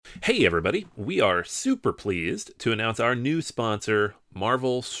Hey everybody, we are super pleased to announce our new sponsor,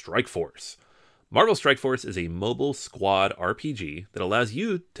 Marvel Strike Force. Marvel Strike Force is a mobile squad RPG that allows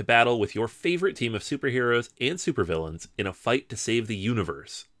you to battle with your favorite team of superheroes and supervillains in a fight to save the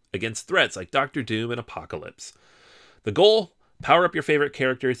universe against threats like Doctor Doom and Apocalypse. The goal? Power up your favorite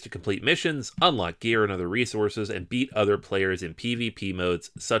characters to complete missions, unlock gear and other resources, and beat other players in PvP modes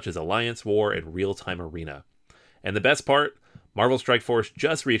such as Alliance War and Real-Time Arena. And the best part? Marvel Strike Force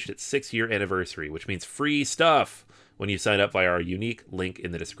just reached its 6-year anniversary, which means free stuff when you sign up via our unique link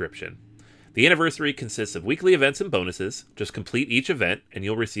in the description. The anniversary consists of weekly events and bonuses. Just complete each event and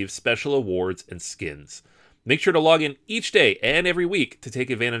you'll receive special awards and skins. Make sure to log in each day and every week to take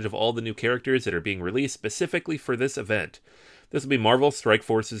advantage of all the new characters that are being released specifically for this event. This will be Marvel Strike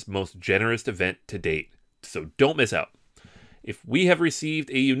Force's most generous event to date, so don't miss out. If we have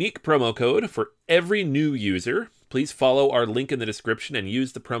received a unique promo code for every new user, please follow our link in the description and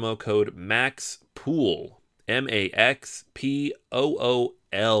use the promo code MAXPOOL, MAXPOOL.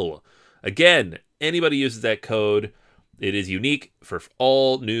 Again, anybody uses that code, it is unique for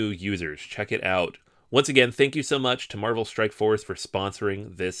all new users. Check it out. Once again, thank you so much to Marvel Strike Force for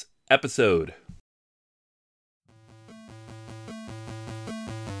sponsoring this episode.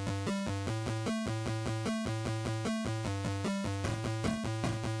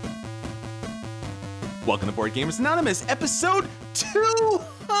 Welcome to Board Gamers Anonymous, episode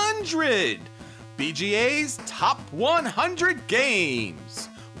 200! BGA's Top 100 Games!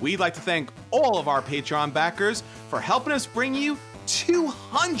 We'd like to thank all of our Patreon backers for helping us bring you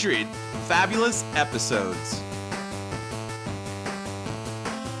 200 fabulous episodes.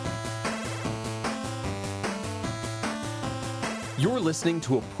 You're listening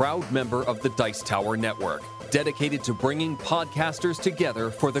to a proud member of the Dice Tower Network, dedicated to bringing podcasters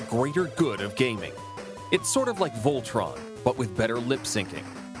together for the greater good of gaming. It's sort of like Voltron, but with better lip syncing.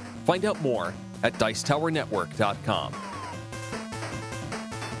 Find out more at Dicetowernetwork.com.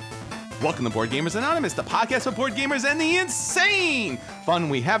 Welcome to Board Gamers Anonymous, the podcast for board gamers and the insane fun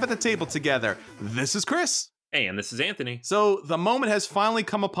we have at the table together. This is Chris. Hey, and this is Anthony. So the moment has finally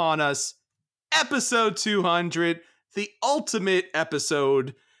come upon us. Episode 200, the ultimate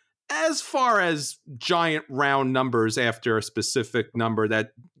episode as far as giant round numbers after a specific number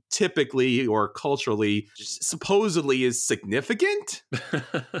that typically or culturally supposedly is significant.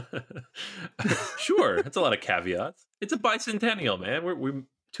 Sure, that's a lot of caveats. It's a bicentennial, man. We're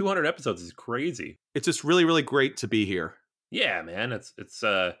 200 episodes is crazy. It's just really, really great to be here. Yeah, man. It's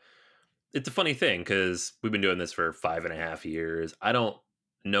a funny thing because we've been doing this for 5.5 years. I don't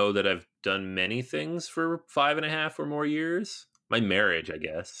know that I've done many things for 5.5 or more years. My marriage, I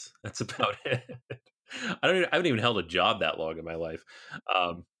guess. That's about it. I haven't even held a job that long in my life.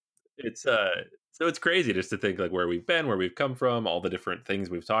 So it's crazy just to think like where we've been, where we've come from, all the different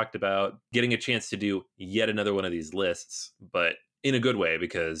things we've talked about, getting a chance to do yet another one of these lists, but in a good way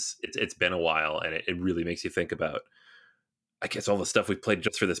because it's been a while and it really makes you think about, I guess, all the stuff we've played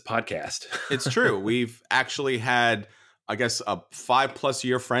just for this podcast. It's true. We've actually had, I guess, a 5+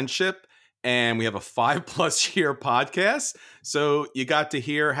 year friendship and we have a 5+ year podcast. So you got to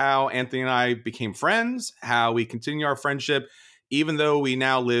hear how Anthony and I became friends, how we continue our friendship. Even though we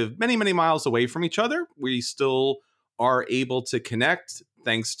now live many, many miles away from each other, we still are able to connect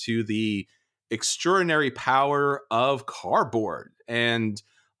thanks to the extraordinary power of cardboard. And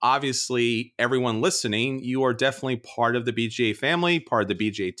obviously, everyone listening, you are definitely part of the BGA family, part of the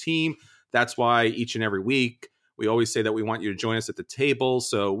BGA team. That's why each and every week, we always say that we want you to join us at the table.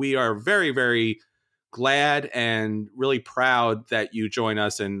 So we are very, very glad and really proud that you join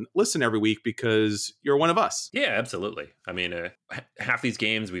us and listen every week because you're one of us. Yeah, absolutely. I mean, half these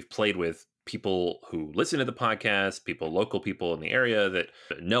games we've played with people who listen to the podcast, local people in the area that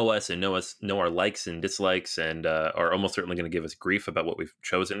know us and know our likes and dislikes and are almost certainly going to give us grief about what we've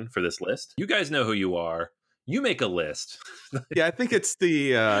chosen for this list. You guys know who you are. You make a list. Yeah, I think it's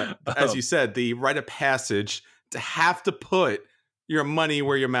the, as you said, the rite of passage to have to put your money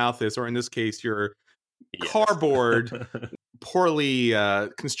where your mouth is, or in this case, your cardboard poorly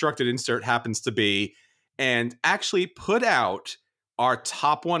constructed insert happens to be, and actually put out our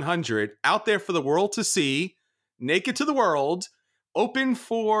top 100 out there for the world to see, naked to the world, open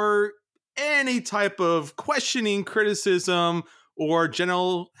for any type of questioning, criticism, or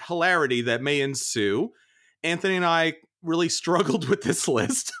general hilarity that may ensue. Anthony and I really struggled with this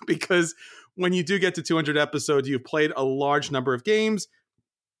list because when you do get to 200 episodes, you've played a large number of games.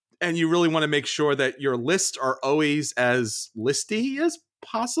 And you really want to make sure that your lists are always as listy as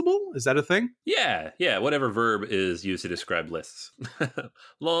possible. Is that a thing? Yeah. Whatever verb is used to describe lists.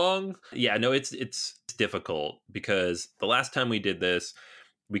 Long. Yeah, no, it's difficult because the last time we did this,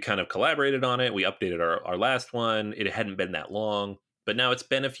 we kind of collaborated on it. We updated our last one. It hadn't been that long, but now it's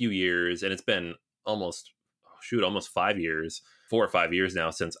been a few years, and it's been almost 5 years, 4 or 5 years now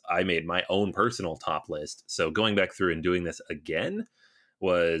since I made my own personal top list. So going back through and doing this again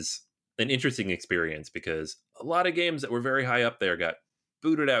was an interesting experience, because a lot of games that were very high up there got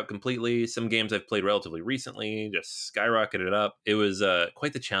booted out completely. Some games I've played relatively recently just skyrocketed up. It was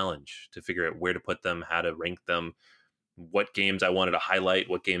quite the challenge to figure out where to put them, how to rank them, what games I wanted to highlight,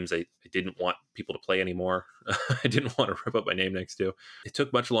 what games I didn't want people to play anymore. I didn't want to rip up my name next to. It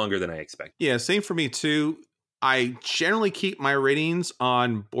took much longer than I expected. Yeah, same for me too. I generally keep my ratings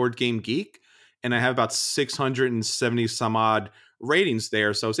on Board Game Geek, and I have about 670 some odd ratings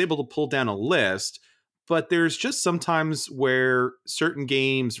there. So I was able to pull down a list, but there's just sometimes where certain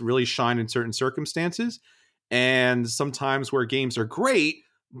games really shine in certain circumstances, and sometimes where games are great,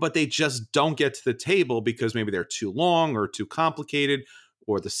 but they just don't get to the table because maybe they're too long or too complicated,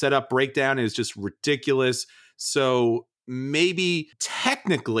 or the setup breakdown is just ridiculous. So maybe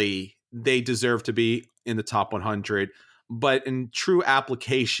technically they deserve to be in the top 100, but in true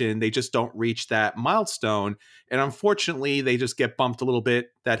application, they just don't reach that milestone. And unfortunately, they just get bumped a little bit.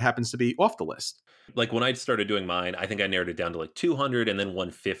 That happens to be off the list. Like when I started doing mine, I think I narrowed it down to like 200 and then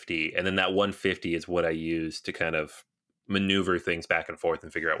 150. And then that 150 is what I use to kind of maneuver things back and forth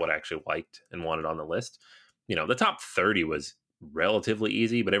and figure out what I actually liked and wanted on the list. You know, the top 30 was relatively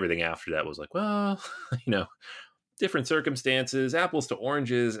easy, but everything after that was like, well, different circumstances, apples to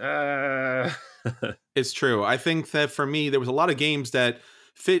oranges. It's true. I think that for me, there was a lot of games that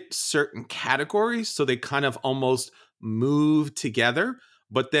fit certain categories, so they kind of almost moved together.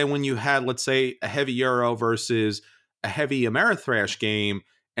 But then when you had, let's say, a heavy Euro versus a heavy Ameritrash game,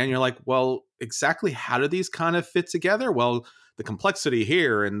 and you're like, well, exactly how do these kind of fit together? Well, the complexity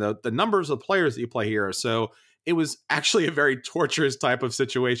here and the numbers of players that you play here. So it was actually a very torturous type of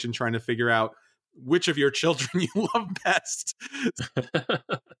situation trying to figure out which of your children you love best.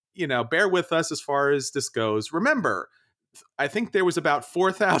 Bear with us as far as this goes. Remember, I think there was about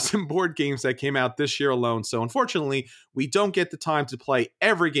 4,000 board games that came out this year alone. So unfortunately, we don't get the time to play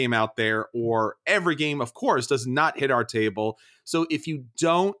every game out there, or every game, of course, does not hit our table. So if you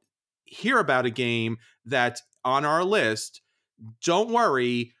don't hear about a game that's on our list, don't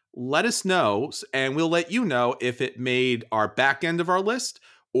worry, let us know, and we'll let you know if it made our back end of our list,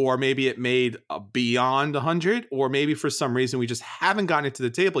 or maybe it made beyond 100, or maybe for some reason we just haven't gotten it to the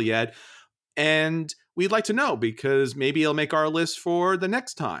table yet. And we'd like to know, because maybe it'll make our list for the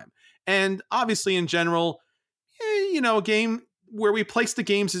next time. And obviously, in general, a game where we place the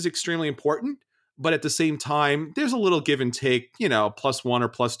games is extremely important. But at the same time, there's a little give and take, +1 or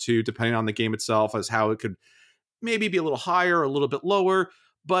 +2, depending on the game itself, as how it could maybe be a little higher or a little bit lower.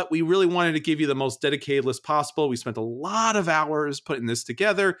 But we really wanted to give you the most dedicated list possible. We spent a lot of hours putting this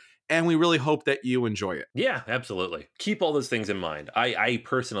together, and we really hope that you enjoy it. Yeah, absolutely. Keep all those things in mind. I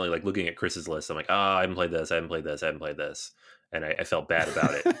personally like looking at Chris's list. I'm like, I haven't played this, I haven't played this, I haven't played this. And I felt bad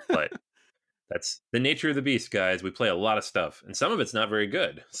about it. But that's the nature of the beast, guys. We play a lot of stuff, and some of it's not very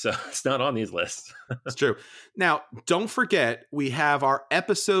good. So it's not on these lists. It's true. Now, don't forget, we have our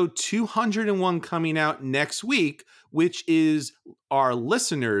episode 201 coming out next week, which is our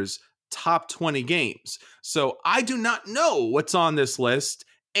listeners' top 20 games. So I do not know what's on this list.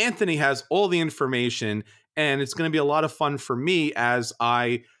 Anthony has all the information, and it's going to be a lot of fun for me as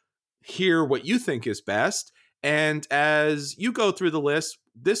I hear what you think is best. And as you go through the list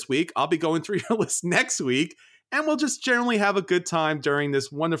this week, I'll be going through your list next week, and we'll just generally have a good time during this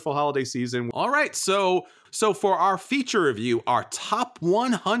wonderful holiday season. All right, so for our feature review, our top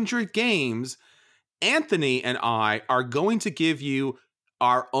 100 games, Anthony and I are going to give you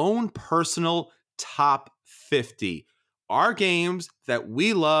our own personal top 50. Our games that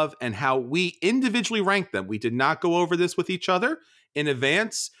we love and how we individually rank them. We did not go over this with each other in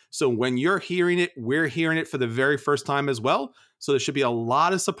advance. So when you're hearing it, we're hearing it for the very first time as well. So there should be a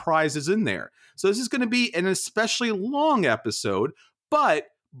lot of surprises in there. So this is going to be an especially long episode, but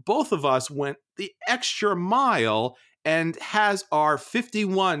both of us went the extra mile and has our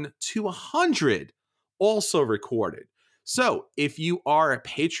 51 to 100 also recorded. So if you are a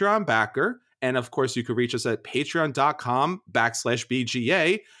Patreon backer, and of course you can reach us at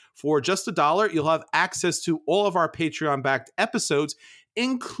patreon.com/BGA. For just $1, you'll have access to all of our Patreon-backed episodes,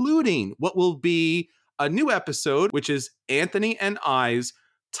 including what will be a new episode, which is Anthony and I's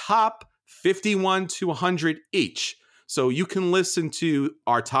top 51 to 100 each. So you can listen to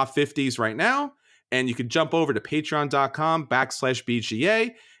our top 50s right now, and you can jump over to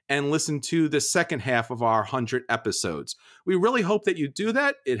patreon.com/BGA, and listen to the second half of our 100 episodes. We really hope that you do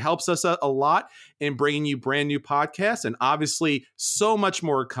that. It helps us a lot in bringing you brand new podcasts and obviously so much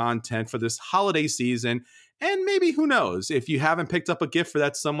more content for this holiday season. And maybe, who knows, if you haven't picked up a gift for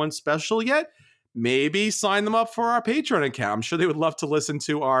that someone special yet, maybe sign them up for our Patreon account. I'm sure they would love to listen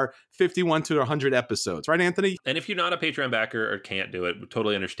to our 51 to 100 episodes. Right, Anthony? And if you're not a Patreon backer or can't do it, we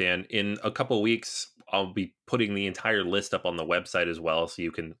totally understand. In a couple of weeks, I'll be putting the entire list up on the website as well, so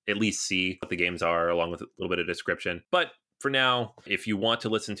you can at least see what the games are, along with a little bit of description. But for now, if you want to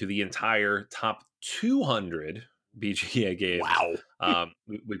listen to the entire top 200 BGA games,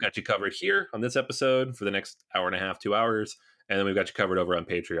 we've got you covered here on this episode for the next hour and a half, 2 hours. And then we've got you covered over on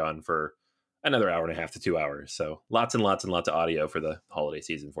Patreon for another hour and a half to 2 hours. So lots and lots and lots of audio for the holiday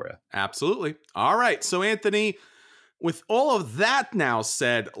season for you. Absolutely. All right. So, Anthony, with all of that now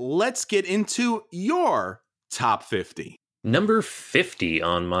said, let's get into your top 50. Number 50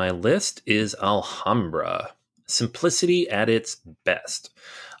 on my list is Alhambra. Simplicity at its best.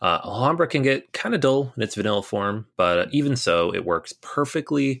 Alhambra can get kind of dull in its vanilla form, but even so, it works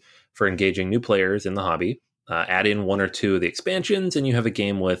perfectly for engaging new players in the hobby. Add in one or two of the expansions, and you have a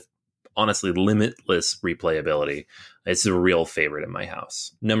game with honestly limitless replayability. It's a real favorite in my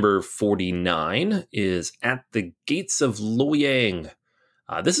house. Number 49 is At the Gates of Loyang.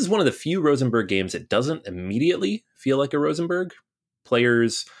 This is one of the few Rosenberg games that doesn't immediately feel like a Rosenberg.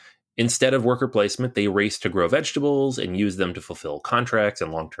 Players, instead of worker placement, they race to grow vegetables and use them to fulfill contracts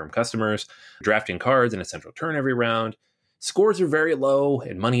and long-term customers, drafting cards in a central turn every round. Scores are very low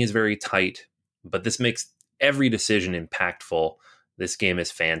and money is very tight, but this makes every decision impactful. This game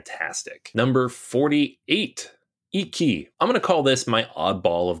is fantastic. Number 48, Iki. I'm going to call this my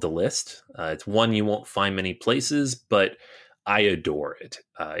oddball of the list. It's one you won't find many places, but I adore it.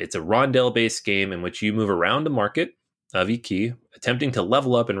 It's a rondel-based game in which you move around a market of Iki, attempting to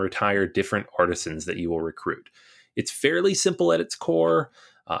level up and retire different artisans that you will recruit. It's fairly simple at its core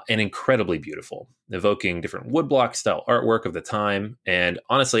and incredibly beautiful, evoking different woodblock style artwork of the time, and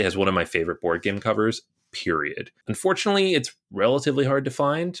honestly has one of my favorite board game covers, period. Unfortunately, it's relatively hard to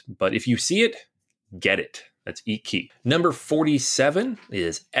find, but if you see it, get it. That's Iki. Number 47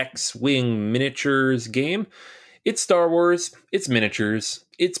 is X-Wing Miniatures game. It's Star Wars, it's miniatures,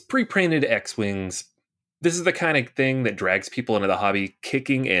 it's pre-printed X-Wings. This is the kind of thing that drags people into the hobby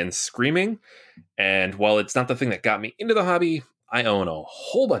kicking and screaming. And while it's not the thing that got me into the hobby, I own a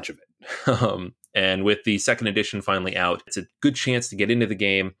whole bunch of it. And with the second edition finally out, it's a good chance to get into the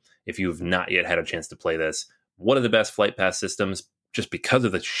game if you've not yet had a chance to play this. One of the best flight pass systems, just because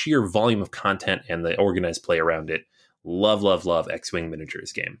of the sheer volume of content and the organized play around it. Love, love, love X-Wing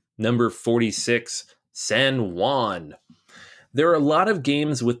Miniatures game. Number 46, San Juan. There are a lot of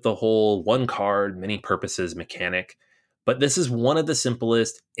games with the whole one card, many purposes mechanic, but this is one of the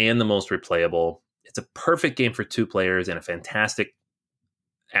simplest and the most replayable. It's a perfect game for two players and a fantastic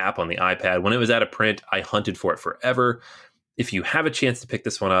app on the iPad. When it was out of print, I hunted for it forever. If you have a chance to pick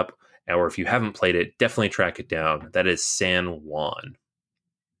this one up, or if you haven't played it, definitely track it down. That is San Juan.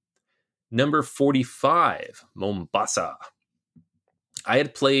 Number 45, Mombasa. I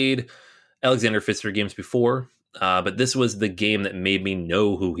had played Alexander Pfister games before, but this was the game that made me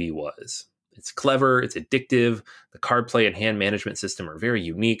know who he was. It's clever, it's addictive, the card play and hand management system are very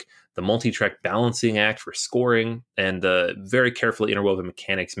unique, the multi-track balancing act for scoring, and the very carefully interwoven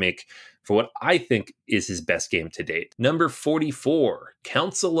mechanics make for what I think is his best game to date. Number 44,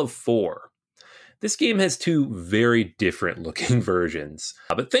 Council of Four. This game has two very different looking versions,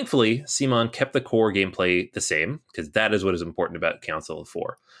 but thankfully, CMON kept the core gameplay the same, because that is what is important about Council of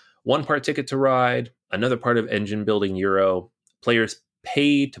Four. One part Ticket to Ride, another part of engine building Euro. Players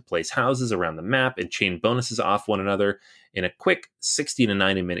pay to place houses around the map and chain bonuses off one another in a quick 60 to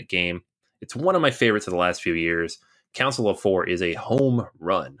 90 minute game. It's one of my favorites of the last few years. Council of Four is a home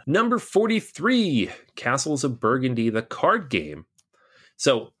run. Number 43, Castles of Burgundy, the card game.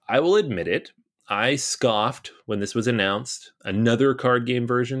 So I will admit it, I scoffed when this was announced. Another card game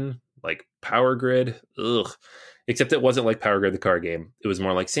version, like Power Grid, ugh. Except it wasn't like Power Grid, the card game. It was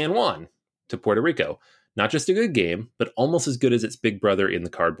more like San Juan to Puerto Rico. Not just a good game, but almost as good as its big brother in the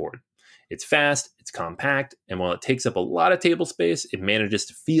cardboard. It's fast, it's compact, and while it takes up a lot of table space, it manages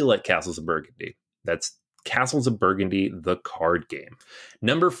to feel like Castles of Burgundy. That's Castles of Burgundy, the card game.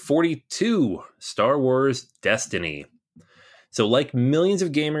 Number 42, Star Wars Destiny. So like millions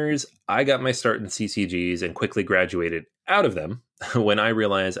of gamers, I got my start in CCGs and quickly graduated out of them when I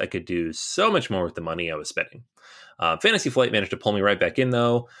realized I could do so much more with the money I was spending. Fantasy Flight managed to pull me right back in,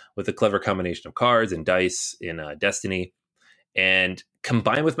 though, with a clever combination of cards and dice in Destiny. And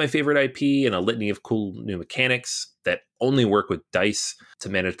combined with my favorite IP and a litany of cool new mechanics that only work with dice to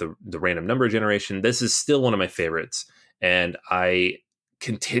manage the random number generation, this is still one of my favorites. And I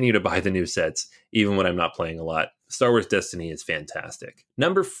continue to buy the new sets, even when I'm not playing a lot. Star Wars Destiny is fantastic.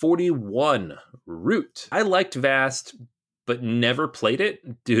 Number 41, Root. I liked Vast, but never played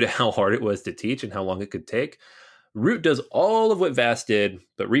it due to how hard it was to teach and how long it could take. Root does all of what Vast did,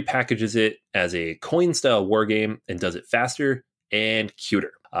 but repackages it as a coin-style war game and does it faster and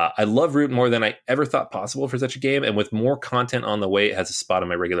cuter. I love Root more than I ever thought possible for such a game, and with more content on the way, it has a spot on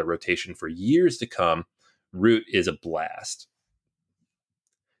my regular rotation for years to come. Root is a blast.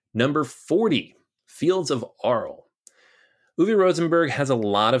 Number 40, Fields of Arle. Uwe Rosenberg has a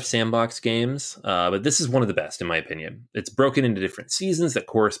lot of sandbox games, but this is one of the best, in my opinion. It's broken into different seasons that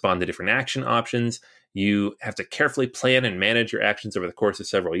correspond to different action options. You have to carefully plan and manage your actions over the course of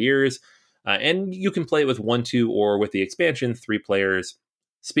several years, and you can play it with 1, 2, or with the expansion, 3 players.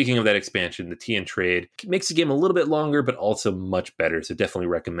 Speaking of that expansion, the Tea and Trade makes the game a little bit longer, but also much better, so definitely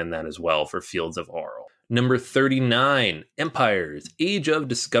recommend that as well for Fields of Arle. Number 39, Empires, Age of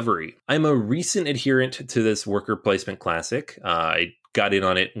Discovery. I'm a recent adherent to this worker placement classic. I got in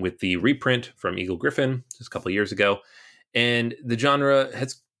on it with the reprint from Eagle Gryphon just a couple of years ago, and the genre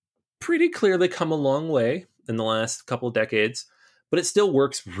has pretty clearly come a long way in the last couple of decades, but it still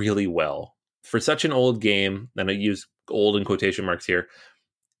works really well. For such an old game, and I use old in quotation marks here,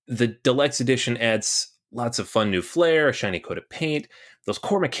 the Deluxe Edition adds lots of fun new flair, a shiny coat of paint. Those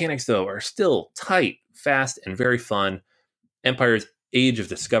core mechanics, though, are still tight, fast, and very fun. Empire's Age of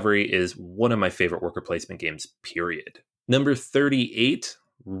Discovery is one of my favorite worker placement games, period. Number 38,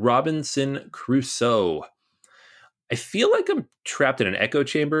 Robinson Crusoe. I feel like I'm trapped in an echo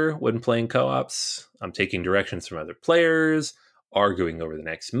chamber when playing co-ops. I'm taking directions from other players, arguing over the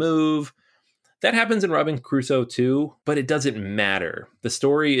next move. That happens in Robinson Crusoe too, but it doesn't matter. The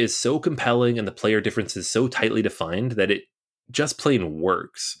story is so compelling and the player differences so tightly defined that it just plain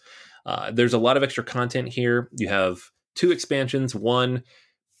works. There's a lot of extra content here. You have 2 expansions, one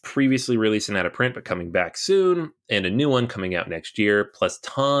previously released and out of print but coming back soon, and a new one coming out next year, plus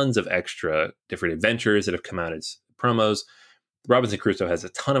tons of extra different adventures that have come out as promos. Robinson Crusoe has a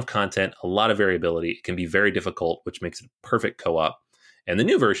ton of content, a lot of variability. It can be very difficult, which makes it a perfect co-op. And the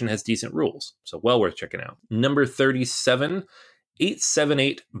new version has decent rules, so well worth checking out. Number 37,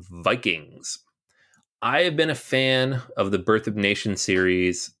 878 Vikings. I have been a fan of the Birth of Nations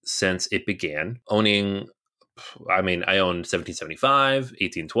series since it began. I own 1775,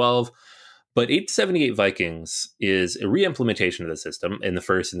 1812, but 878 Vikings is a re-implementation of the system in the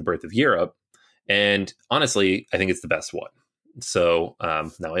first and the Birth of Europe. And honestly, I think it's the best one. So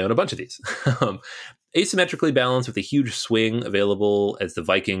now I own a bunch of these. Asymmetrically balanced with a huge swing available as the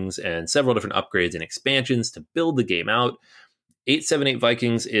Vikings and several different upgrades and expansions to build the game out. 878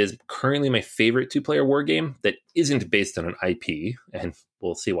 Vikings is currently my favorite 2-player war game that isn't based on an IP, and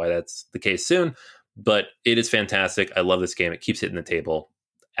we'll see why that's the case soon, but it is fantastic. I love this game. It keeps hitting the table.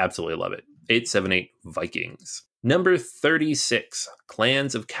 Absolutely love it. 878 Vikings. Number 36,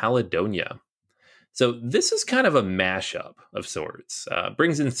 Clans of Caledonia. So this is kind of a mashup of sorts.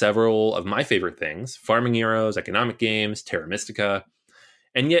 Brings in several of my favorite things: farming heroes, economic games, Terra Mystica.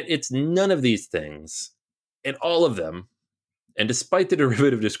 And yet it's none of these things. And all of them, and despite the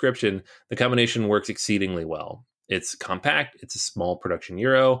derivative description, the combination works exceedingly well. It's compact. It's a small production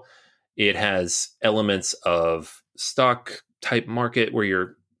euro. It has elements of stock type market where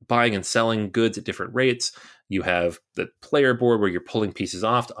you're buying and selling goods at different rates. You have the player board where you're pulling pieces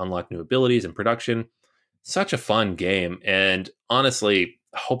off to unlock new abilities and production. Such a fun game. And honestly,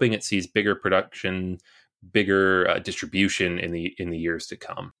 hoping it sees bigger production, bigger distribution in the years to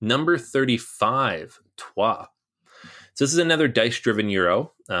come. Number 35, Troyes. So this is another dice-driven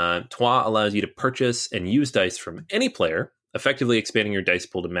euro. Troyes allows you to purchase and use dice from any player, effectively expanding your dice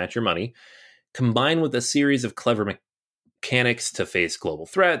pool to match your money, combined with a series of clever mechanics to face global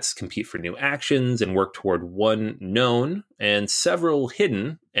threats, compete for new actions, and work toward one known and several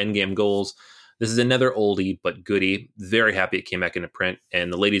hidden endgame goals. This is another oldie but goodie. Very happy it came back into print,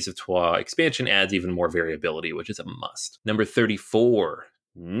 and the Ladies of Troyes expansion adds even more variability, which is a must. Number 34,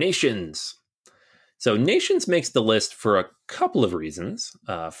 Nations. So Nations makes the list for a couple of reasons.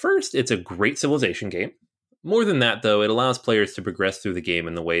 First, it's a great civilization game. More than that, though, it allows players to progress through the game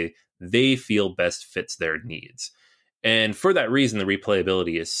in the way they feel best fits their needs. And for that reason, the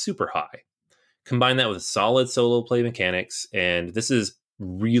replayability is super high. Combine that with solid solo play mechanics, and this is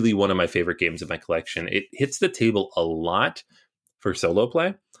really one of my favorite games of my collection. It hits the table a lot for solo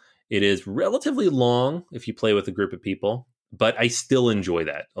play. It is relatively long if you play with a group of people, but I still enjoy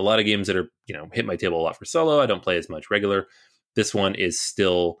that. A lot of games that are, hit my table a lot for solo, I don't play as much regular. this one is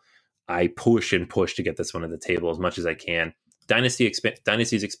still, I push and push to get this one at the table as much as I can.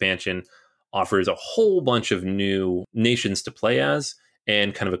 Dynasty's expansion offers a whole bunch of new nations to play as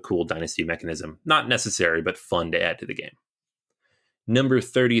and kind of a cool Dynasty mechanism. Not necessary, but fun to add to the game. Number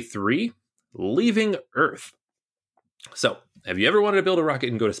 33, Leaving Earth. So, have you ever wanted to build a rocket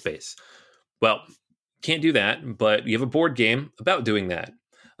and go to space? Well, can't do that, but you have a board game about doing that.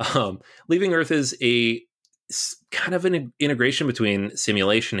 Leaving Earth is a kind of an integration between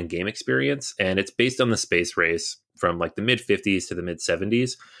simulation and game experience, and it's based on the space race from like the mid-50s to the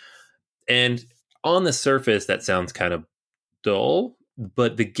mid-70s. And on the surface, that sounds kind of dull,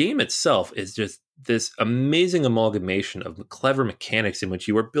 but the game itself is just this amazing amalgamation of clever mechanics in which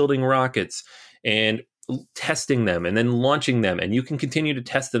you are building rockets and testing them and then launching them, and you can continue to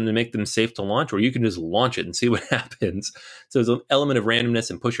test them to make them safe to launch, or you can just launch it and see what happens. So there's an element of randomness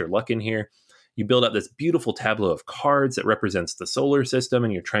and push your luck in here. You build up this beautiful tableau of cards that represents the solar system,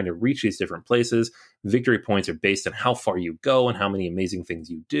 and you're trying to reach these different places. Victory points are based on how far you go and how many amazing things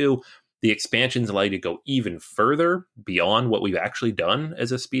you do. The expansions allow you to go even further beyond what we've actually done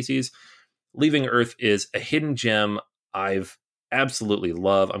as a species. Leaving Earth is a hidden gem I've absolutely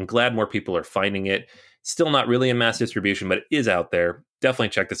love. I'm glad more people are finding it. Still not really in mass distribution, but it is out there. Definitely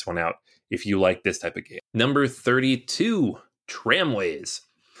check this one out if you like this type of game. Number 32, Tramways.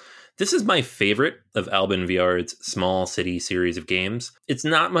 This is my favorite of Albin Viard's small city series of games. It's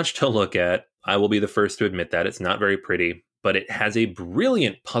not much to look at. I will be the first to admit that. It's not very pretty, but it has a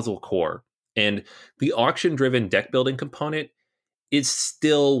brilliant puzzle core. And the auction-driven deck building component is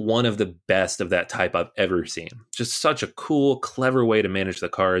still one of the best of that type I've ever seen. Just such a cool, clever way to manage the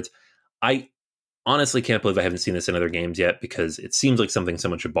cards. I honestly can't believe I haven't seen this in other games yet, because it seems like something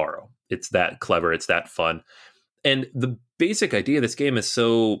someone should borrow. It's that clever. It's that fun. And the basic idea of this game is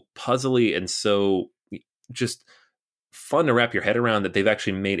so puzzly and so just fun to wrap your head around that they've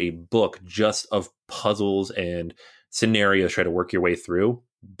actually made a book just of puzzles and scenarios try to work your way through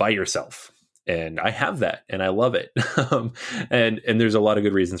by yourself. And I have that, and I love it. and there's a lot of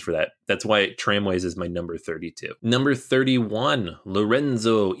good reasons for that. That's why Tramways is my number 32. Number 31,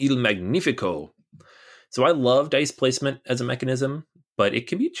 Lorenzo il Magnifico. So I love dice placement as a mechanism, but it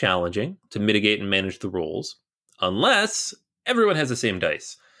can be challenging to mitigate and manage the rules unless everyone has the same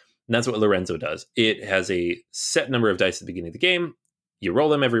dice. And that's what Lorenzo does. It has a set number of dice at the beginning of the game. You roll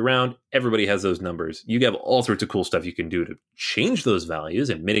them every round. Everybody has those numbers. You have all sorts of cool stuff you can do to change those values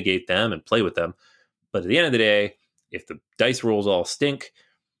and mitigate them and play with them. But at the end of the day, if the dice rolls all stink,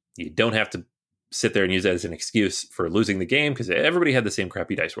 you don't have to sit there and use that as an excuse for losing the game, because everybody had the same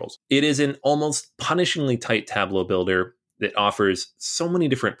crappy dice rolls. It is an almost punishingly tight tableau builder that offers so many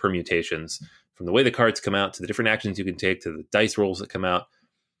different permutations, from the way the cards come out to the different actions you can take to the dice rolls that come out.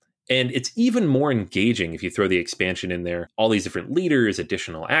 And it's even more engaging if you throw the expansion in there. All these different leaders,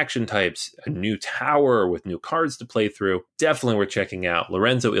 additional action types, a new tower with new cards to play through. Definitely worth checking out.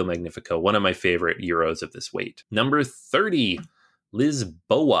 Lorenzo il Magnifico, one of my favorite Euros of this weight. Number 30,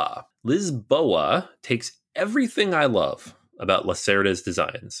 Lisboa. Lisboa takes everything I love about Lacerda's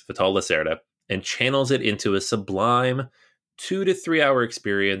designs, Vital Lacerda, and channels it into a sublime 2 to 3 hour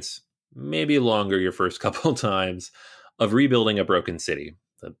experience, maybe longer your first couple times, of rebuilding a broken city.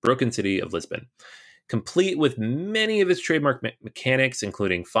 The broken city of Lisbon, complete with many of its trademark mechanics,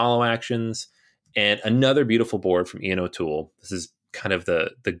 including follow actions, and another beautiful board from Ian O'Toole. This is kind of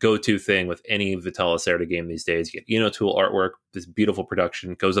the go-to thing with any Vital Lacerda game these days. You get Ian O'Toole artwork, this beautiful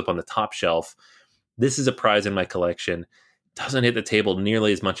production, goes up on the top shelf. This is a prize in my collection. Doesn't hit the table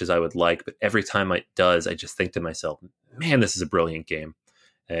nearly as much as I would like, but every time it does, I just think to myself, man, this is a brilliant game.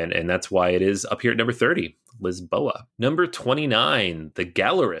 And that's why it is up here at number 30, Lisboa. Number 29, The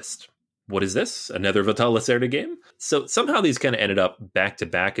Gallerist. What is this? Another Vital Lacerda game? So somehow these kind of ended up back to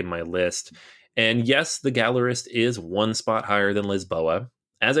back in my list. And yes, The Gallerist is one spot higher than Lisboa.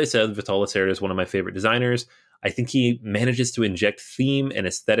 As I said, Vital Lacerda is one of my favorite designers. I think he manages to inject theme and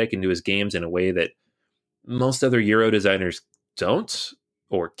aesthetic into his games in a way that most other Euro designers don't,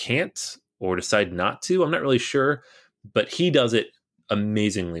 or can't, or decide not to. I'm not really sure, but he does it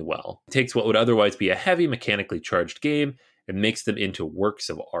amazingly well. It takes what would otherwise be a heavy, mechanically charged game and makes them into works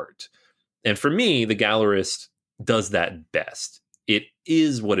of art. And for me, The Gallerist does that best. It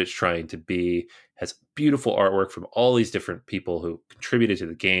is what it's trying to be, has beautiful artwork from all these different people who contributed to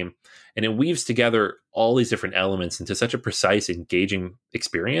the game, and it weaves together all these different elements into such a precise, engaging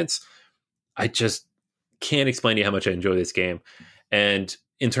experience. I just can't explain to you how much I enjoy this game. And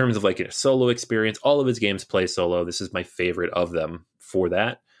in terms of like a solo experience, all of his games play solo. This is my favorite of them for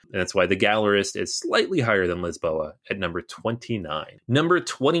that. And that's why The Gallerist is slightly higher than Lisboa at number 29. Number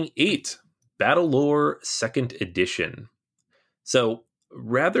 28, Battle Lore 2nd Edition. So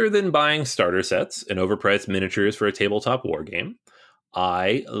rather than buying starter sets and overpriced miniatures for a tabletop war game,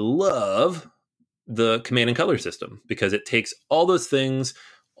 I love the Command and Color system because it takes all those things,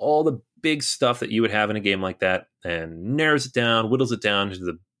 all the big stuff that you would have in a game like that, and narrows it down, whittles it down to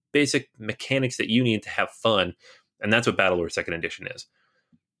the basic mechanics that you need to have fun. And that's what Battlelore 2nd Edition is.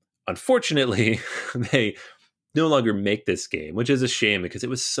 Unfortunately, they no longer make this game, which is a shame because it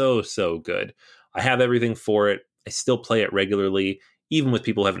was so, so good. I have everything for it. I still play it regularly, even with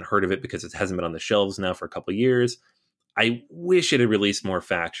people who haven't heard of it because it hasn't been on the shelves now for a couple of years. I wish it had released more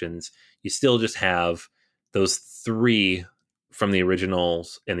factions. You still just have those 3 from the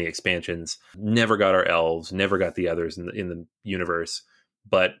originals and the expansions. Never got our elves, never got the others in the universe.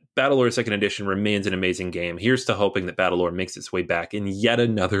 But Battlelore 2nd Edition remains an amazing game. Here's to hoping that Battlelore makes its way back in yet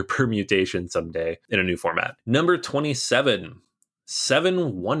another permutation someday in a new format. Number 27,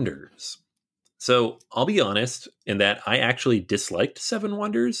 Seven Wonders. So I'll be honest in that I actually disliked Seven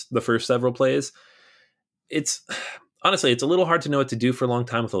Wonders the first several plays. Honestly, it's a little hard to know what to do for a long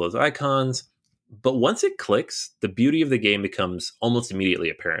time with all those icons. But once it clicks, the beauty of the game becomes almost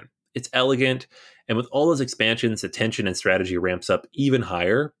immediately apparent. It's elegant, and with all those expansions, the tension and strategy ramps up even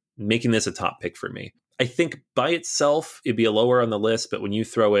higher, making this a top pick for me. I think by itself, it'd be a lower on the list, but when you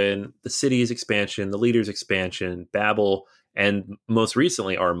throw in the Cities expansion, the Leaders expansion, Babel, and most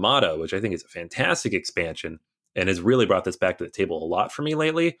recently Armada, which I think is a fantastic expansion and has really brought this back to the table a lot for me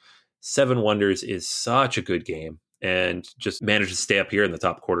lately, Seven Wonders is such a good game and just managed to stay up here in the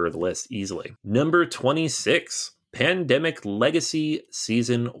top quarter of the list easily. Number 26, Pandemic Legacy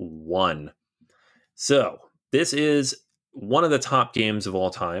Season 1. So this is one of the top games of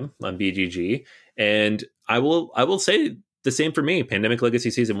all time on BGG, and I will say the same for me. Pandemic Legacy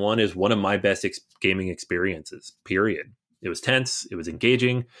Season 1 is one of my best gaming experiences, period. It was tense, it was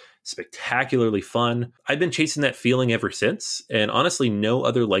engaging, spectacularly fun. I've been chasing that feeling ever since, and honestly, no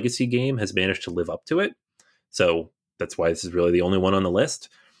other Legacy game has managed to live up to it. So that's why this is really the only one on the list.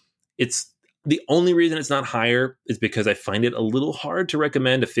 It's the only reason it's not higher is because I find it a little hard to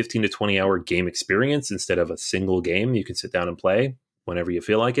recommend a 15 to 20 hour game experience instead of a single game you can sit down and play whenever you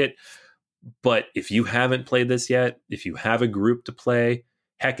feel like it. But if you haven't played this yet, if you have a group to play,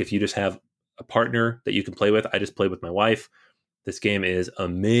 heck, if you just have a partner that you can play with, I just played with my wife. This game is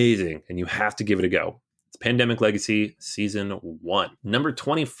amazing and you have to give it a go. It's Pandemic Legacy Season 1. Number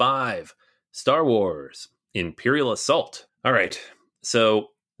 25, Star Wars Imperial Assault. All right, so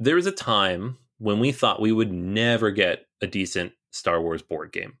there was a time when we thought we would never get a decent Star Wars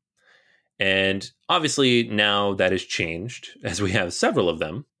board game. And obviously now that has changed as we have several of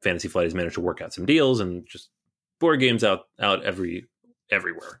them. Fantasy Flight has managed to work out some deals and just board games out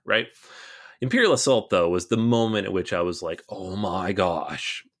everywhere, right? Imperial Assault, though, was the moment at which I was like, oh my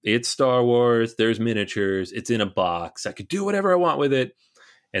gosh, it's Star Wars, there's miniatures, it's in a box, I could do whatever I want with it.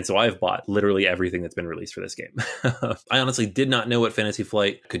 And so I've bought literally everything that's been released for this game. I honestly did not know what Fantasy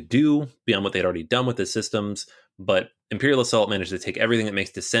Flight could do beyond what they'd already done with the systems, but Imperial Assault managed to take everything that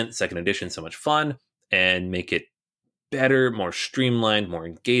makes Descent 2nd Edition so much fun and make it better, more streamlined, more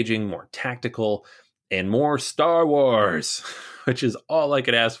engaging, more tactical, and more Star Wars, which is all I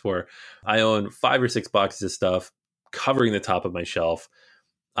could ask for. I own 5 or 6 boxes of stuff covering the top of my shelf.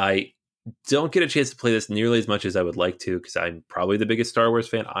 I don't get a chance to play this nearly as much as I would like to because I'm probably the biggest Star Wars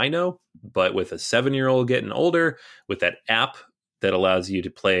fan I know. But with a 7-year-old getting older, with that app that allows you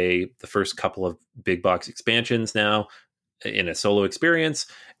to play the first couple of big box expansions now in a solo experience,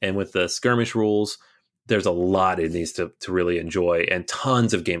 and with the skirmish rules, there's a lot in these to really enjoy and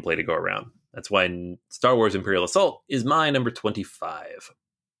tons of gameplay to go around. That's why Star Wars Imperial Assault is my number 25.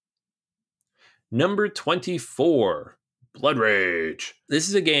 Number 24, Blood Rage. This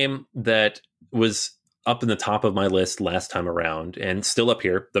is a game that was up in the top of my list last time around and still up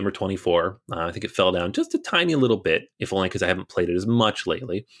here, number 24. I think it fell down just a tiny little bit, if only because I haven't played it as much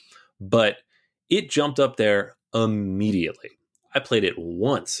lately. But it jumped up there immediately. I played it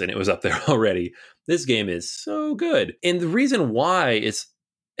once and it was up there already. This game is so good. And the reason why is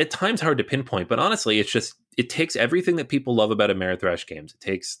at times hard to pinpoint, but honestly, it takes everything that people love about Ameritrash games. It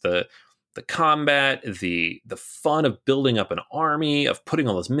takes the combat, the fun of building up an army, of putting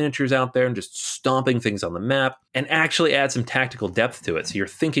all those miniatures out there and just stomping things on the map, and actually add some tactical depth to it. So you're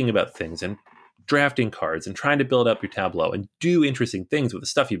thinking about things and drafting cards and trying to build up your tableau and do interesting things with the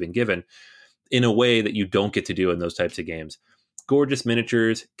stuff you've been given in a way that you don't get to do in those types of games. Gorgeous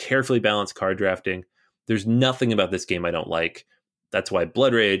miniatures, carefully balanced card drafting. There's nothing about this game I don't like. That's why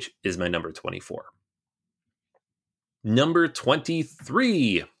Blood Rage is my number 24. Number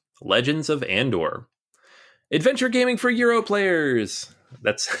 23, Legends of Andor. Adventure gaming for Euro players.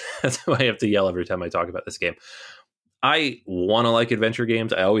 That's why I have to yell every time I talk about this game. I want to like adventure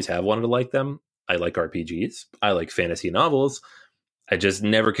games. I always have wanted to like them. I like RPGs. I like fantasy novels. I just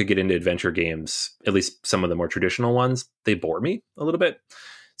never could get into adventure games, at least some of the more traditional ones. They bore me a little bit.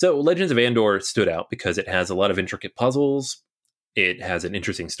 So Legends of Andor stood out because it has a lot of intricate puzzles. It has an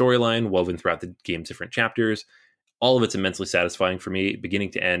interesting storyline woven throughout the game's different chapters. All of it's immensely satisfying for me,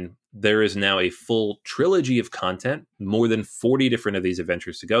 beginning to end. There is now a full trilogy of content, more than 40 different of these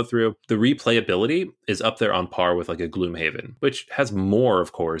adventures to go through. The replayability is up there on par with like a Gloomhaven, which has more,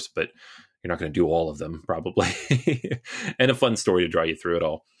 of course, but you're not going to do all of them, probably. And a fun story to draw you through it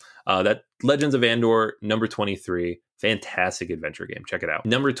all. That Legends of Andor, number 23, fantastic adventure game. Check it out.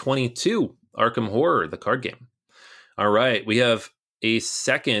 Number 22, Arkham Horror, the card game. All right, we have a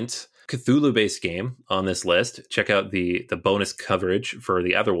second Cthulhu-based game on this list. Check out the bonus coverage for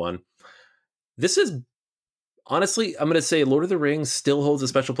the other one. This is, honestly, I'm going to say Lord of the Rings still holds a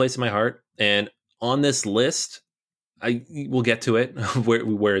special place in my heart. And on this list, I will get to it,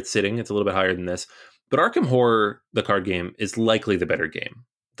 where it's sitting. It's a little bit higher than this. But Arkham Horror, the card game, is likely the better game.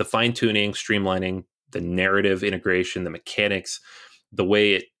 The fine-tuning, streamlining, the narrative integration, the mechanics, the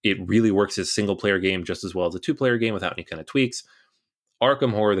way it really works as a single-player game just as well as a two-player game without any kind of tweaks.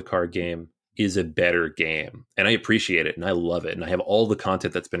 Arkham Horror, the card game, is a better game. And I appreciate it, and I love it. And I have all the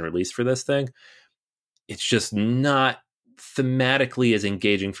content that's been released for this thing. It's just not thematically as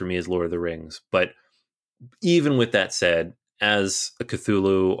engaging for me as Lord of the Rings. But even with that said, as a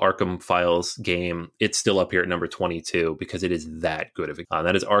Cthulhu Arkham Files game, it's still up here at number 22 because it is that good of a game.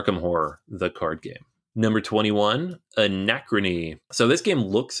 That is Arkham Horror, the card game. Number 21, Anachrony. So this game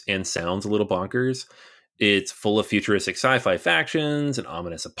looks and sounds a little bonkers. It's full of futuristic sci-fi factions, an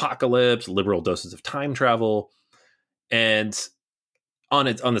ominous apocalypse, liberal doses of time travel. And on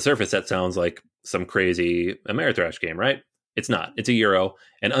the surface, that sounds like some crazy Ameritrash game, right? It's not. It's a Euro.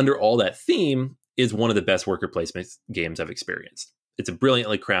 And under all that theme is one of the best worker placement games I've experienced. It's a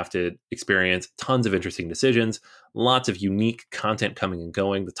brilliantly crafted experience, tons of interesting decisions, lots of unique content coming and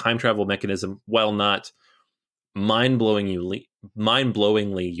going. The time travel mechanism, while not mind-blowingly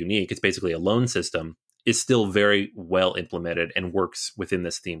unique, it's basically a loan system, is still very well implemented and works within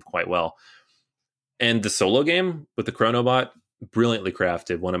this theme quite well. And the solo game with the Chronobot, brilliantly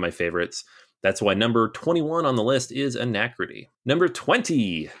crafted, one of my favorites. That's why number 21 on the list is Anachrony. Number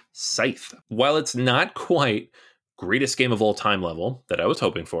 20, Scythe. While it's not quite greatest game of all time level that I was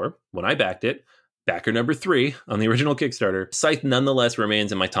hoping for when I backed it, backer number 3 on the original Kickstarter, Scythe nonetheless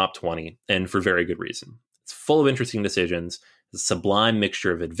remains in my top 20, and for very good reason. It's full of interesting decisions, a sublime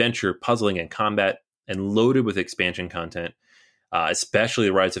mixture of adventure, puzzling, and combat, and loaded with expansion content, especially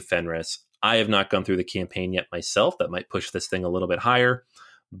the Rise of Fenris. I have not gone through the campaign yet myself. That might push this thing a little bit higher,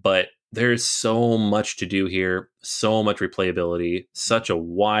 but there's so much to do here, so much replayability, such a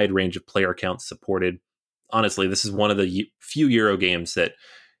wide range of player counts supported. Honestly, this is one of the few Euro games that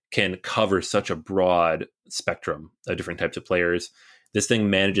can cover such a broad spectrum of different types of players. This thing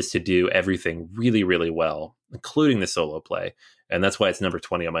manages to do everything really, really well, including the solo play. And that's why it's number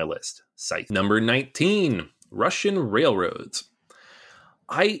 20 on my list, Scythe. Number 19, Russian Railroads.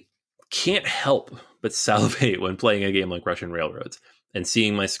 I can't help but salivate when playing a game like Russian Railroads and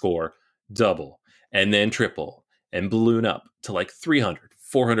seeing my score double and then triple and balloon up to like 300,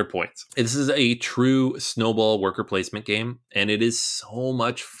 400 points. This is a true snowball worker placement game, and it is so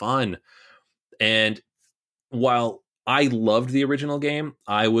much fun. And while I loved the original game,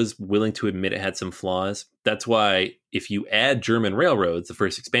 I was willing to admit it had some flaws. That's why if you add German Railroads, the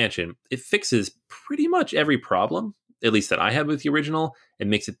first expansion, it fixes pretty much every problem, at least that I had with the original, and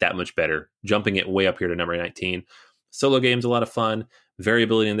makes it that much better, jumping it way up here to number 19. Solo game's a lot of fun,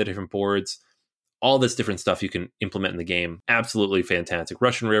 variability in the different boards, all this different stuff you can implement in the game. Absolutely fantastic.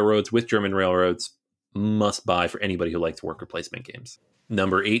 Russian Railroads with German Railroads, must buy for anybody who likes worker placement games.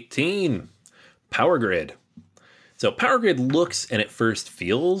 Number 18, Power Grid. So Power Grid looks and at first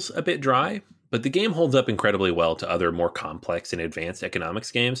feels a bit dry, but the game holds up incredibly well to other more complex and advanced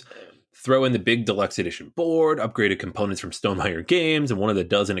economics games. Throw in the big deluxe edition board, upgraded components from Stonemaier Games, and one of the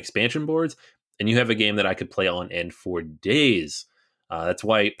dozen expansion boards, and you have a game that I could play on end for days. That's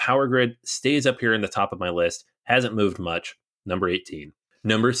why Power Grid stays up here in the top of my list. Hasn't moved much. Number 18.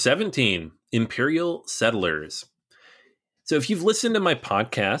 Number 17, Imperial Settlers. So if you've listened to my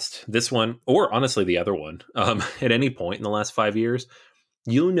podcast, this one, or honestly the other one, at any point in the last 5 years,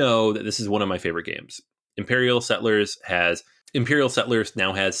 you know that this is one of my favorite games. Imperial Settlers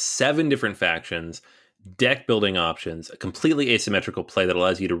now has 7 different factions, deck building options, a completely asymmetrical play that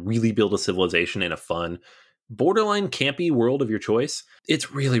allows you to really build a civilization in a fun, borderline campy world of your choice.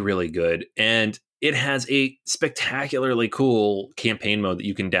 It's really, really good. And it has a spectacularly cool campaign mode that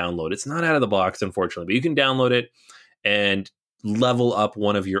you can download. It's not out of the box, unfortunately, but you can download it. and level up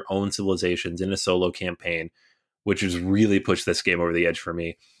one of your own civilizations in a solo campaign, which has really pushed this game over the edge for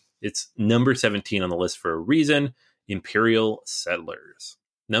me. It's number 17 on the list for a reason, Imperial Settlers.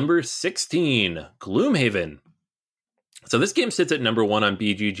 Number 16, Gloomhaven. So this game sits at number 1 on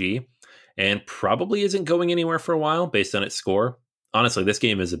BGG and probably isn't going anywhere for a while based on its score. Honestly, this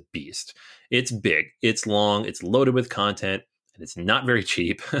game is a beast. It's big, it's long, it's loaded with content, and it's not very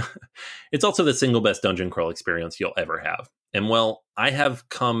cheap. It's also the single best dungeon crawl experience you'll ever have. And while I have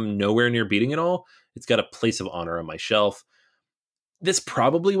come nowhere near beating it all, it's got a place of honor on my shelf. This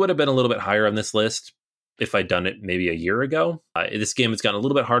probably would have been a little bit higher on this list if I'd done it maybe a year ago. This game has gotten a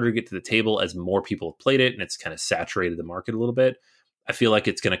little bit harder to get to the table as more people have played it, and it's kind of saturated the market a little bit. I feel like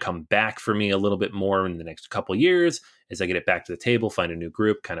it's going to come back for me a little bit more in the next couple of years as I get it back to the table, find a new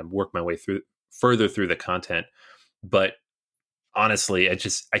group, kind of work my way further through the content. But honestly,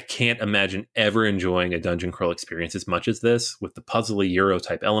 I can't imagine ever enjoying a dungeon crawl experience as much as this, with the puzzly Euro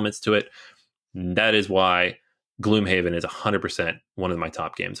type elements to it. That is why Gloomhaven is 100% one of my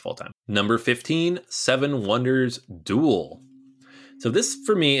top games of all time. Number 15, Seven Wonders Duel. So this,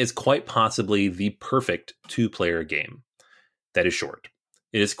 for me, is quite possibly the perfect two-player game that is short.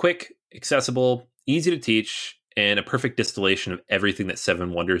 It is quick, accessible, easy to teach, and a perfect distillation of everything that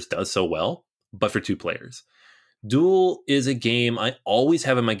Seven Wonders does so well, but for two players. Duel is a game I always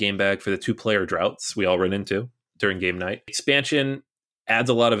have in my game bag for the two-player droughts we all run into during game night. Expansion adds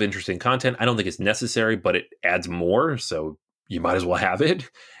a lot of interesting content. I don't think it's necessary, but it adds more, so you might as well have it.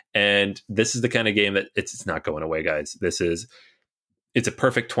 And this is the kind of game that it's not going away, guys. It's a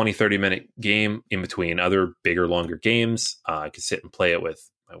perfect 20, 30-minute game in between other bigger, longer games. I could sit and play it with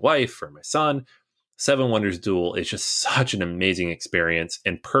my wife or my son. Seven Wonders Duel is just such an amazing experience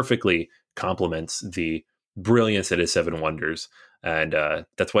and perfectly complements the brilliance that is Seven Wonders. And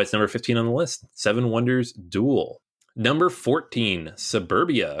that's why it's number 15 on the list. Seven Wonders Duel. Number 14,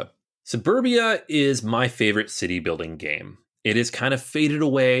 Suburbia. Suburbia is my favorite city building game. It is kind of faded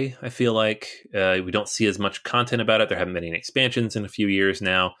away, I feel like. We don't see as much content about it. There haven't been any expansions in a few years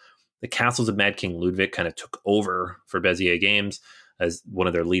now. The Castles of Mad King Ludwig kind of took over for Bezier Games as one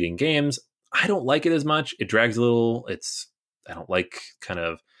of their leading games. I don't like it as much. It drags a little. I don't like kind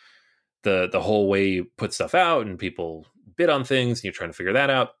of the whole way you put stuff out and people bid on things and you're trying to figure that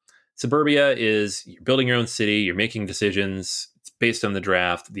out. Suburbia is you're building your own city, you're making decisions. It's based on the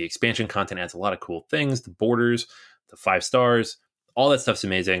draft. The expansion content adds a lot of cool things, the borders, the 5 stars, all that stuff's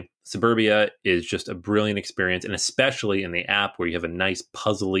amazing. Suburbia is just a brilliant experience, and especially in the app where you have a nice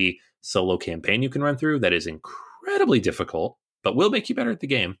puzzly solo campaign you can run through that is incredibly difficult, but will make you better at the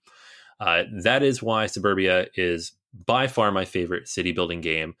game. That is why Suburbia is by far my favorite city building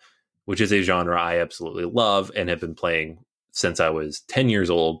game, which is a genre I absolutely love and have been playing since I was 10 years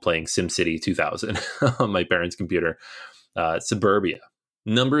old, playing SimCity 2000 on my parents' computer. Suburbia.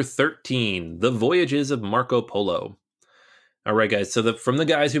 Number 13, The Voyages of Marco Polo. All right, guys. So from the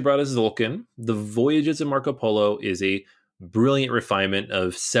guys who brought us Zulkin, The Voyages of Marco Polo is a brilliant refinement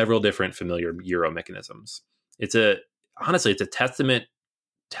of several different familiar Euro mechanisms. Honestly, it's a testament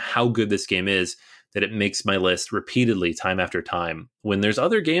to how good this game is that it makes my list repeatedly, time after time, when there's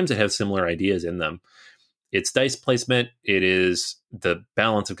other games that have similar ideas in them. It's dice placement. It is the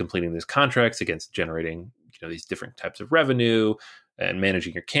balance of completing these contracts against generating, these different types of revenue and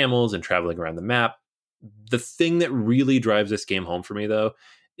managing your camels and traveling around the map. The thing that really drives this game home for me, though,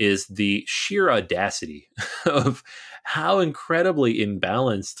 is the sheer audacity of how incredibly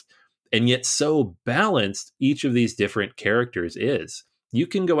imbalanced and yet so balanced each of these different characters is. You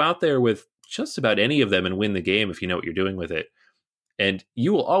can go out there with just about any of them and win the game if you know what you're doing with it. And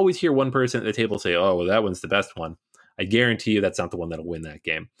you will always hear one person at the table say, oh, well, that one's the best one. I guarantee you that's not the one that'll win that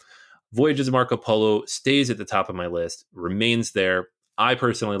game. Voyages of Marco Polo stays at the top of my list, remains there. I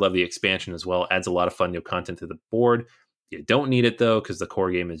personally love the expansion as well. Adds a lot of fun new content to the board. You don't need it, though, because the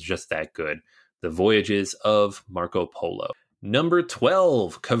core game is just that good. The Voyages of Marco Polo. Number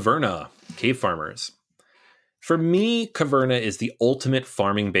 12, Caverna, Cave Farmers. For me, Caverna is the ultimate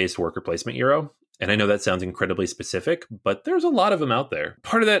farming-based worker placement Euro. And I know that sounds incredibly specific, but there's a lot of them out there.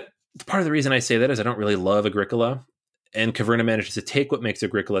 Part of the reason I say that is I don't really love Agricola. And Caverna manages to take what makes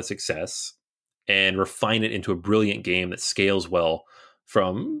Agricola a success and refine it into a brilliant game that scales well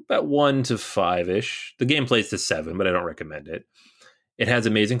from about 1 to 5-ish. The game plays to 7, but I don't recommend it. It has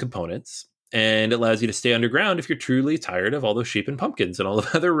amazing components, and it allows you to stay underground if you're truly tired of all those sheep and pumpkins and all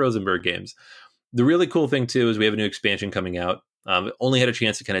the other Rosenberg games. The really cool thing, too, is we have a new expansion coming out. Only had a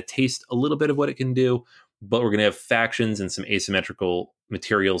chance to kind of taste a little bit of what it can do, but we're going to have factions and some asymmetrical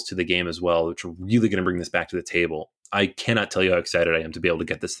materials to the game as well, which are really going to bring this back to the table. I cannot tell you how excited I am to be able to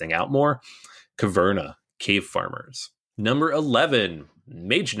get this thing out more. Caverna, Cave Farmers. Number 11,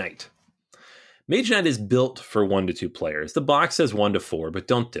 Mage Knight. Mage Knight is built for 1 to 2 players. The box says 1 to 4, but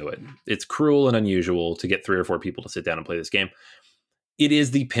don't do it. It's cruel and unusual to get 3 or 4 people to sit down and play this game. It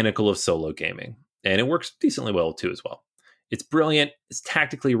is the pinnacle of solo gaming, and it works decently well too as well. It's brilliant, it's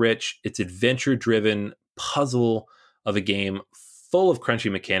tactically rich, it's adventure-driven puzzle of a game full of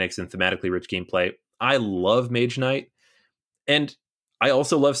crunchy mechanics and thematically rich gameplay. I love Mage Knight, and I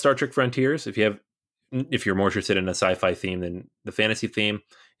also love Star Trek Frontiers. If you're more interested in a sci-fi theme than the fantasy theme,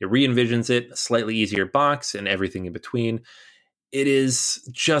 it re-envisions it, a slightly easier box, and everything in between. It is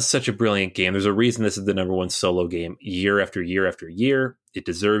just such a brilliant game. There's a reason this is the number 1 solo game year after year after year. It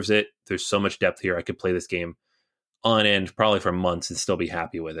deserves it. There's so much depth here. I could play this game on end probably for months and still be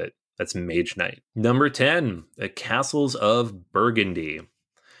happy with it. That's Mage Knight. Number 10, The Castles of Burgundy.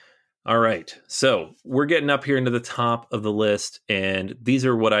 All right, so we're getting up here into the top of the list, and these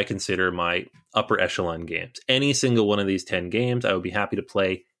are what I consider my upper echelon games. Any single one of these 10 games, I would be happy to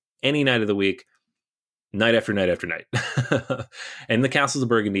play any night of the week, night after night after night. And The Castles of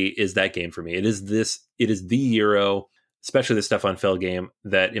Burgundy is that game for me. It is the Euro, especially the Stefan Feld game,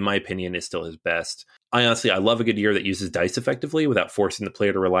 that in my opinion is still his best. I love a good Euro that uses dice effectively without forcing the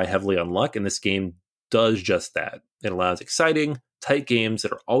player to rely heavily on luck, and this game does just that. It allows exciting, tight games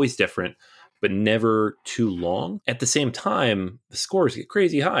that are always different, but never too long. At the same time, the scores get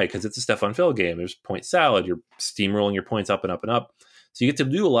crazy high because it's a Stefan Feld game. There's point salad. You're steamrolling your points up and up and up. So you get to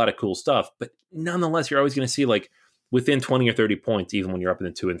do a lot of cool stuff, but nonetheless, you're always going to see like within 20 or 30 points, even when you're up in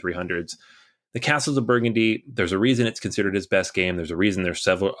the 200s and 300s. The Castles of Burgundy, there's a reason it's considered his best game. There's a reason there's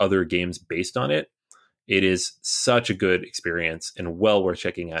several other games based on it. It is such a good experience and well worth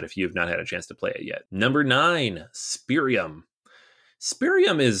checking out if you have not had a chance to play it yet. Number 9, Spyrium.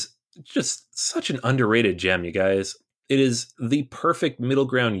 Spyrium is just such an underrated gem, you guys. It is the perfect middle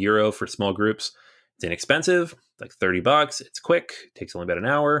ground Euro for small groups. It's inexpensive, like $30. It's quick, takes only about an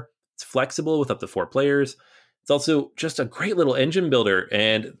hour. It's flexible with up to 4 players. It's also just a great little engine builder,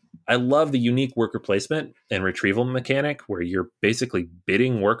 and I love the unique worker placement and retrieval mechanic where you're basically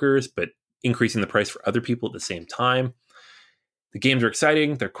bidding workers, but increasing the price for other people at the same time. The games are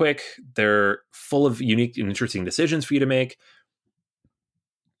exciting, they're quick, they're full of unique and interesting decisions for you to make.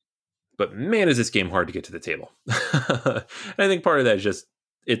 But man, is this game hard to get to the table. And I think part of that is just,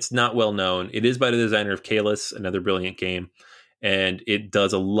 it's not well known. It is by the designer of Caelus, another brilliant game. And it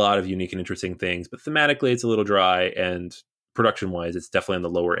does a lot of unique and interesting things, but thematically it's a little dry, and production-wise, it's definitely on the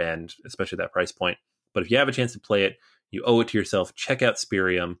lower end, especially that price point. But if you have a chance to play it, you owe it to yourself. Check out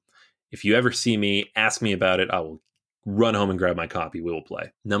Spyrium. If you ever see me, ask me about it. I will run home and grab my copy. We will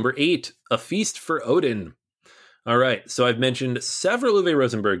play. Number 8, A Feast for Odin. All right, so I've mentioned several Uwe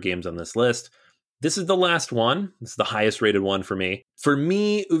Rosenberg games on this list. This is the last one. This is the highest rated one for me. For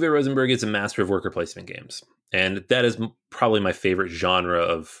me, Uwe Rosenberg is a master of worker placement games. And that is probably my favorite genre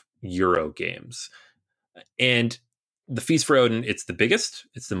of Euro games. And The Feast for Odin, it's the biggest,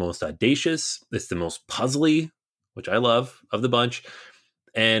 it's the most audacious, it's the most puzzly, which I love, of the bunch.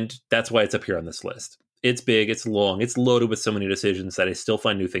 And that's why it's up here on this list. It's big, it's long, it's loaded with so many decisions that I still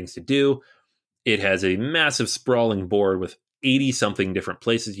find new things to do. It has a massive sprawling board with 80-something different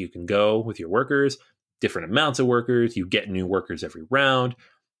places you can go with your workers, different amounts of workers. You get new workers every round.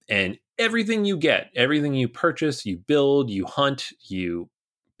 And everything you get, everything you purchase, you build, you hunt, you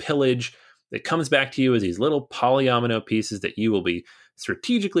pillage, it comes back to you as these little polyomino pieces that you will be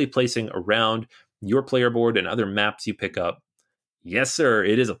strategically placing around your player board and other maps you pick up. Yes, sir,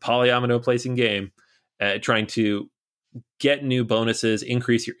 it is a polyomino placing game, trying to get new bonuses,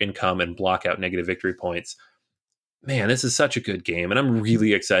 increase your income, and block out negative victory points. Man, this is such a good game, and I'm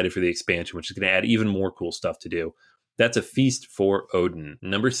really excited for the expansion, which is going to add even more cool stuff to do. That's A Feast for Odin.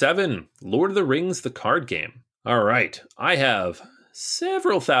 Number 7, Lord of the Rings, the card game. All right, I have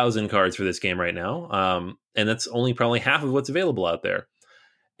several thousand cards for this game right now, and that's only probably half of what's available out there.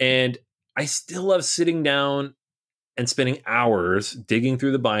 And I still love sitting down and spending hours digging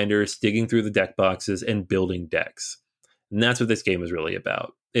through the binders, digging through the deck boxes, and building decks. And that's what this game is really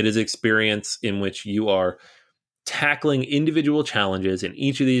about. It is an experience in which you are tackling individual challenges in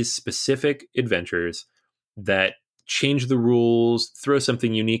each of these specific adventures that change the rules, throw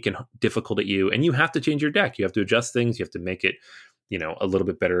something unique and difficult at you, and you have to change your deck. You have to adjust things. You have to make it, a little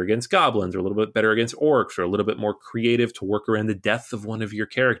bit better against goblins, or a little bit better against orcs, or a little bit more creative to work around the death of one of your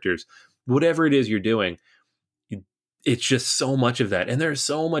characters. Whatever it is you're doing, it's just so much of that. And there's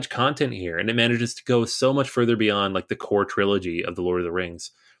so much content here, and it manages to go so much further beyond like the core trilogy of the Lord of the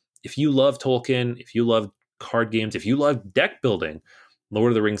Rings. If you love Tolkien, if you love card games, if you love deck building,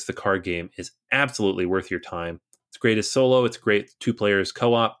 Lord of the Rings, the card game, is absolutely worth your time. It's great as solo. It's great 2 players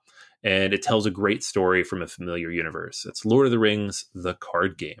co-op. and it tells a great story from a familiar universe. It's Lord of the Rings, the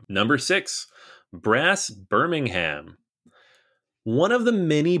card game. Number 6, Brass Birmingham. One of the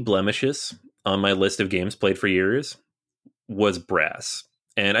many blemishes on my list of games played for years was Brass.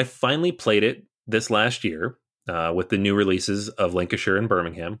 And I finally played it this last year with the new releases of Lancashire and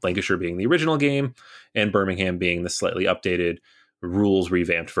Birmingham. Lancashire being the original game, and Birmingham being the slightly updated, rules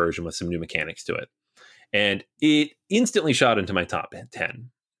revamped version with some new mechanics to it. And it instantly shot into my top 10,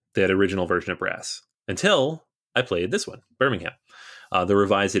 that original version of Brass, until I played this one, Birmingham, the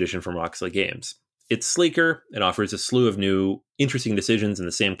revised edition from Roxley Games. It's sleeker. It offers a slew of new, interesting decisions in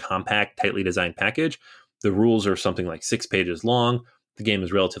the same compact, tightly designed package. The rules are something like 6 pages long. The game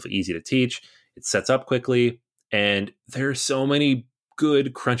is relatively easy to teach. It sets up quickly. And there are so many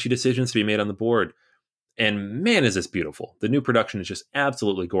good, crunchy decisions to be made on the board. And man, is this beautiful. The new production is just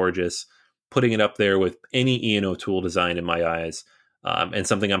absolutely gorgeous, putting it up there with any Ian O'Toole design in my eyes, and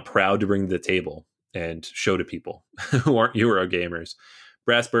something I'm proud to bring to the table and show to people who aren't Euro gamers.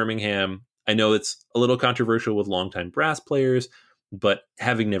 Brass Birmingham, I know it's a little controversial with longtime Brass players, but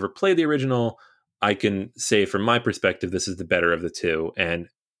having never played the original, I can say from my perspective, this is the better of the two, and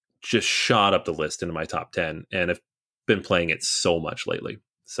just shot up the list into my top 10, and I've been playing it so much lately.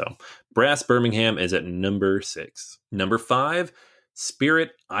 So Brass Birmingham is at number 6. Number 5,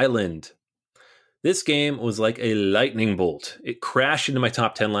 Spirit Island. This game was like a lightning bolt. It crashed into my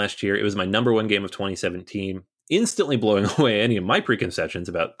top 10 last year. It was my number 1 game of 2017, instantly blowing away any of my preconceptions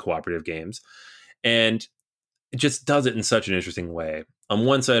about cooperative games. And it just does it in such an interesting way. On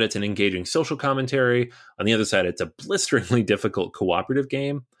one side, it's an engaging social commentary. On the other side, it's a blisteringly difficult cooperative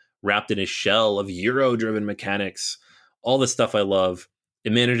game wrapped in a shell of Euro-driven mechanics. All the stuff I love.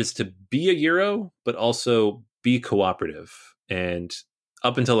 It manages to be a Euro, but also be cooperative. And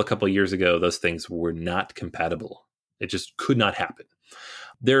up until a couple of years ago, those things were not compatible. It just could not happen.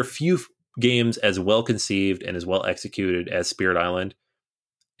 There are few games as well conceived and as well executed as Spirit Island.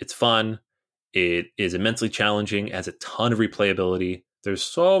 It's fun. It is immensely challenging. It has a ton of replayability. There's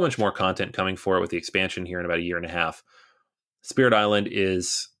so much more content coming for it with the expansion here in about a year and a half. Spirit Island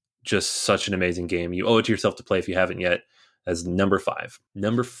is just such an amazing game. You owe it to yourself to play if you haven't yet. As number 5.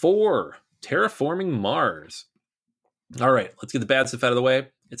 Number 4, Terraforming Mars. All right, let's get the bad stuff out of the way.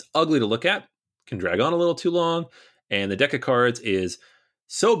 It's ugly to look at, can drag on a little too long, and the deck of cards is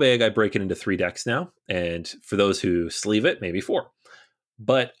so big I break it into 3 decks now, and for those who sleeve it, maybe 4.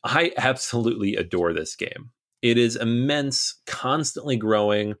 But I absolutely adore this game. It is immense, constantly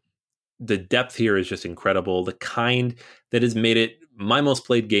growing. The depth here is just incredible. The kind that has made it my most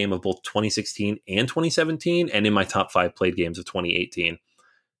played game of both 2016 and 2017, and in my top 5 played games of 2018.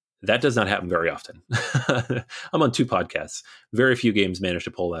 That does not happen very often. I'm on 2 podcasts. Very few games manage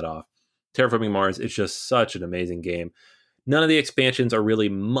to pull that off. Terraforming Mars is just such an amazing game. None of the expansions are really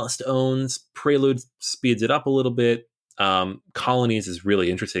must-owns. Prelude speeds it up a little bit. Colonies is really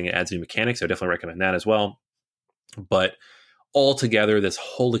interesting. It adds new mechanics. I definitely recommend that as well. But altogether, this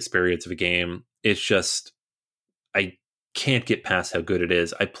whole experience of a game, it's just, I can't get past how good it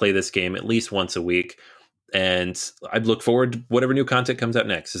is. I play this game at least once a week, and I look forward to whatever new content comes out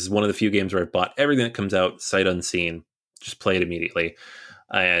next. This is one of the few games where I've bought everything that comes out sight unseen, just play it immediately,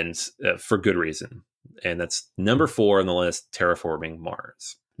 and for good reason. And that's number 4 on the list, Terraforming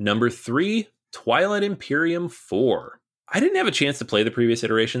Mars. Number 3, Twilight Imperium 4. I didn't have a chance to play the previous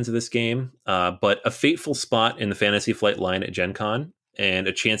iterations of this game, but a fateful spot in the Fantasy Flight line at Gen Con and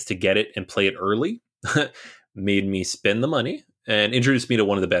a chance to get it and play it early made me spend the money and introduced me to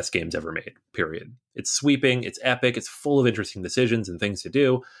one of the best games ever made, period. It's sweeping, it's epic, it's full of interesting decisions and things to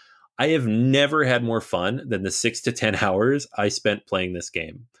do. I have never had more fun than the 6 to 10 hours I spent playing this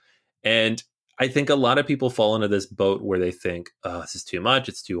game. And I think a lot of people fall into this boat where they think, oh, this is too much,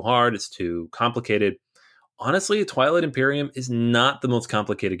 it's too hard, it's too complicated. Honestly, Twilight Imperium is not the most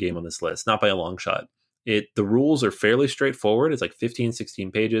complicated game on this list, not by a long shot. The rules are fairly straightforward. It's like 15,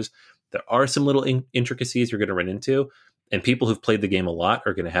 16 pages. There are some little intricacies you're going to run into, and people who've played the game a lot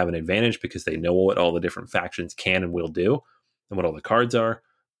are going to have an advantage because they know what all the different factions can and will do and what all the cards are.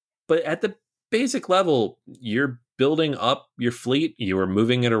 But at the basic level, you're building up your fleet, you are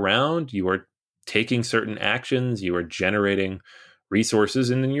moving it around, you are taking certain actions, you are generating resources,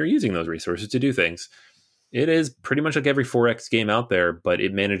 and then you're using those resources to do things. It is pretty much like every 4X game out there, but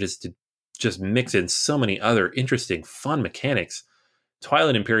it manages to just mix in so many other interesting, fun mechanics.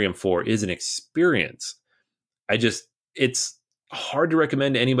 Twilight Imperium 4 is an experience. It's hard to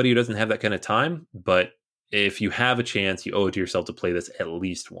recommend to anybody who doesn't have that kind of time, but if you have a chance, you owe it to yourself to play this at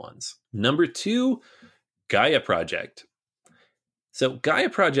least once. Number 2, Gaia Project. So Gaia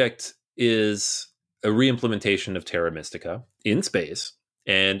Project is a reimplementation of Terra Mystica in space,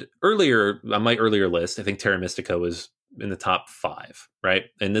 And earlier, on my earlier list, I think Terra Mystica was in the top 5, right?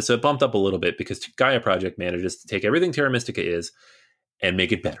 And this bumped up a little bit because Gaia Project manages to take everything Terra Mystica is and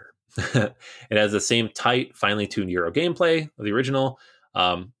make it better. It has the same tight, finely tuned Euro gameplay of the original,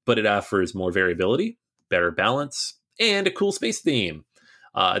 but it offers more variability, better balance, and a cool space theme.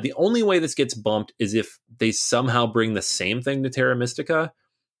 The only way this gets bumped is if they somehow bring the same thing to Terra Mystica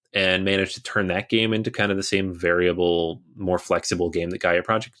and manage to turn that game into kind of the same variable, more flexible game that Gaia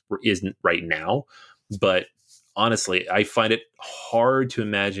Project isn't right now. But honestly, I find it hard to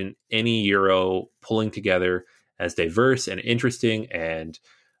imagine any Euro pulling together as diverse and interesting and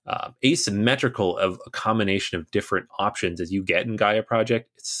asymmetrical of a combination of different options as you get in Gaia Project.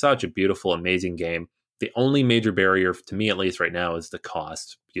 It's such a beautiful, amazing game. The only major barrier, to me at least right now, is the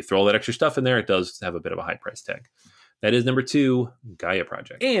cost. You throw all that extra stuff in there, it does have a bit of a high price tag. That is number 2, Gaia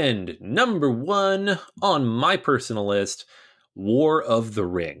Project. And number 1 on my personal list, War of the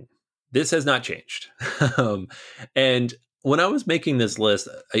Ring. This has not changed. And when I was making this list,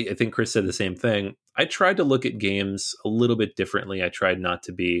 I think Chris said the same thing. I tried to look at games a little bit differently. I tried not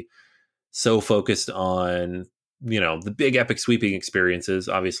to be so focused on, the big epic sweeping experiences.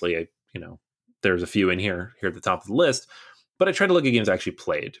 Obviously, there's a few in here at the top of the list, but I tried to look at games I actually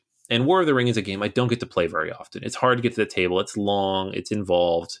played. And War of the Ring is a game I don't get to play very often. It's hard to get to the table. It's long. It's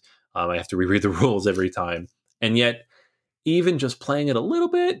involved. I have to reread the rules every time. And yet, even just playing it a little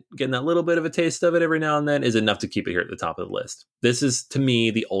bit, getting that little bit of a taste of it every now and then is enough to keep it here at the top of the list. This is, to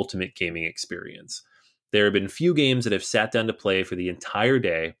me, the ultimate gaming experience. There have been few games that I've sat down to play for the entire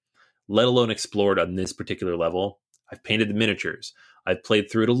day, let alone explored on this particular level. I've painted the miniatures. I've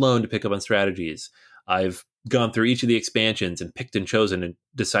played through it alone to pick up on strategies. I've gone through each of the expansions and picked and chosen and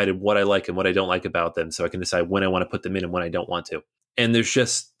decided what I like and what I don't like about them so I can decide when I want to put them in and when I don't want to. And there's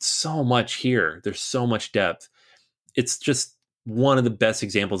just so much here. There's so much depth. It's just one of the best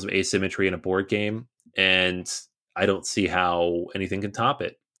examples of asymmetry in a board game, and I don't see how anything can top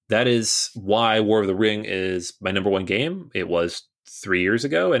it. That is why War of the Ring is my number 1 game. It was 3 years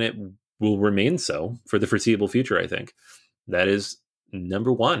ago, and it will remain so for the foreseeable future, I think. That is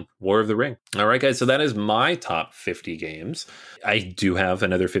number 1, War of the Ring. All right, guys, so that is my top 50 games. I do have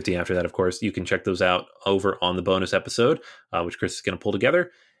another 50 after that, of course. You can check those out over on the bonus episode, which Chris is going to pull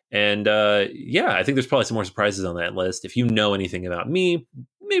together. And I think there's probably some more surprises on that list. If you know anything about me,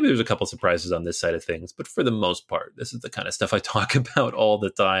 maybe there's a couple surprises on this side of things. But for the most part, this is the kind of stuff I talk about all the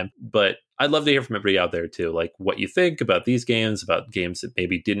time. But I'd love to hear from everybody out there, too, like what you think about these games, about games that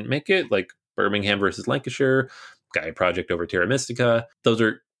maybe didn't make it, like Birmingham versus Lancashire, Gaia Project over Terra Mystica. Those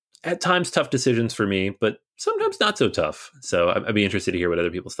are at times tough decisions for me, but sometimes not so tough. So I'd be interested to hear what other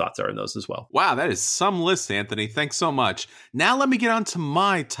people's thoughts are on those as well. Wow, that is some list, Anthony. Thanks so much. Now let me get on to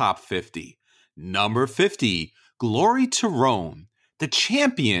my top 50. Number 50, Glory to Rome. The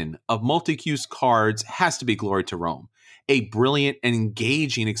champion of multi-use cards has to be Glory to Rome. A brilliant and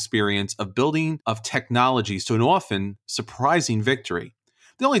engaging experience of building of technologies to an often surprising victory.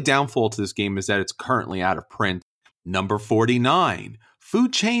 The only downfall to this game is that it's currently out of print. Number 49,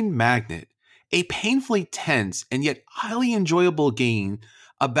 Food Chain Magnate. A painfully tense and yet highly enjoyable game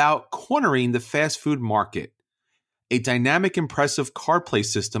about cornering the fast food market. A dynamic, impressive card play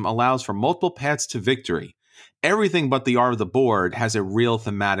system allows for multiple paths to victory. Everything but the art of the board has a real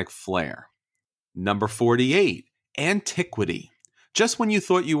thematic flair. Number 48, Antiquity. Just when you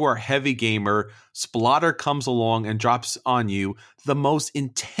thought you were a heavy gamer, Splotter comes along and drops on you the most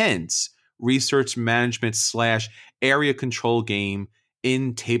intense research management / area control game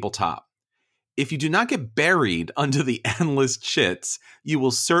in tabletop. If you do not get buried under the endless chits, you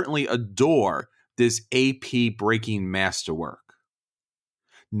will certainly adore this AP breaking masterwork.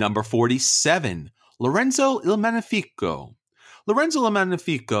 Number 47, Lorenzo il Magnifico. Lorenzo il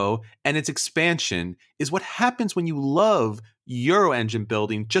Magnifico and its expansion is what happens when you love Euro engine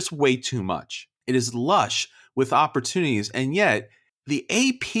building just way too much. It is lush with opportunities, and yet the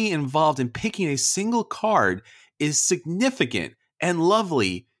AP involved in picking a single card is significant and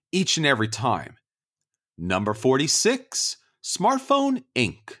lovely each and every time. Number 46, Smartphone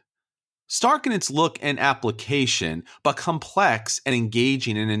Inc. Stark in its look and application, but complex and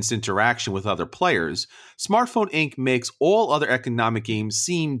engaging in its interaction with other players, Smartphone Inc. makes all other economic games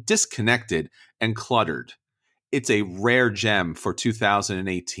seem disconnected and cluttered. It's a rare gem for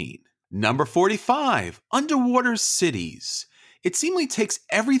 2018. Number 45, Underwater Cities. It seemingly takes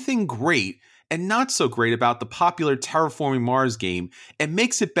everything great and not so great about the popular Terraforming Mars game and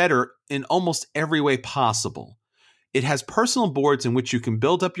makes it better in almost every way possible. It has personal boards in which you can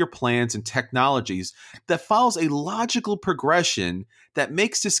build up your plans and technologies that follows a logical progression that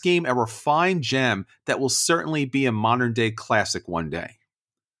makes this game a refined gem that will certainly be a modern-day classic one day.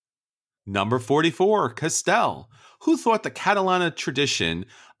 Number 44, Castel. Who thought the Catalana tradition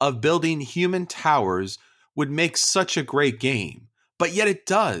of building human towers would make such a great game? But yet it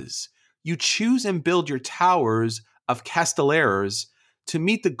does. You choose and build your towers of castellers to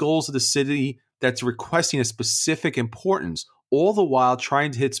meet the goals of the city that's requesting a specific importance, all the while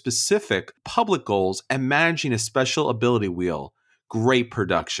trying to hit specific public goals and managing a special ability wheel. Great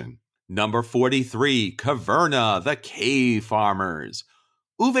production. Number 43, Caverna, the Cave Farmers.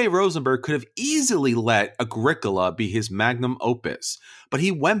 Uwe Rosenberg could have easily let Agricola be his magnum opus, but he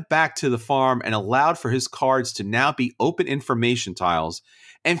went back to the farm and allowed for his cards to now be open information tiles,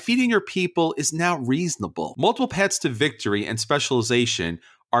 and feeding your people is now reasonable. Multiple paths to victory and specialization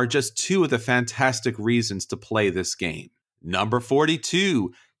are just two of the fantastic reasons to play this game. Number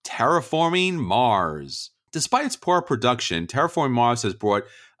 42, Terraforming Mars. Despite its poor production, Terraforming Mars has brought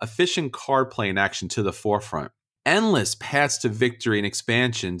efficient card playing action to the forefront. Endless paths to victory and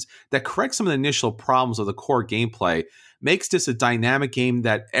expansions that correct some of the initial problems of the core gameplay makes this a dynamic game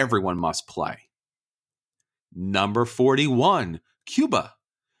that everyone must play. Number 41, Cuba.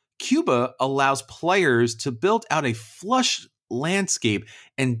 Cuba allows players to build out a flush landscape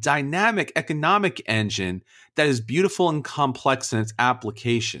and dynamic economic engine that is beautiful and complex in its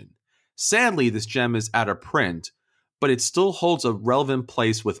application. Sadly, this gem is out of print, but it still holds a relevant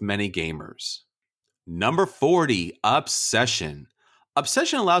place with many gamers. Number 40, Obsession.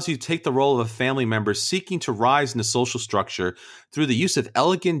 Obsession allows you to take the role of a family member seeking to rise in the social structure through the use of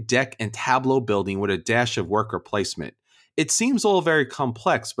elegant deck and tableau building with a dash of worker placement. It seems all very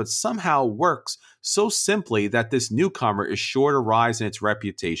complex, but somehow works so simply that this newcomer is sure to rise in its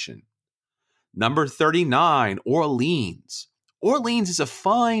reputation. Number 39, Orleans. Orleans is a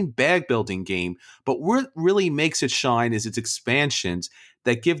fine bag building game, but what really makes it shine is its expansions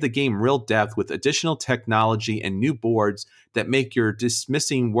that give the game real depth with additional technology and new boards that make your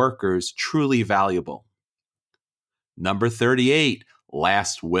dismissing workers truly valuable. Number 38,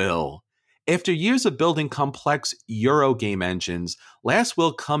 Last Will. After years of building complex Eurogame engines, Last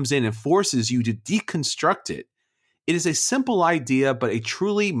Will comes in and forces you to deconstruct it. It is a simple idea, but a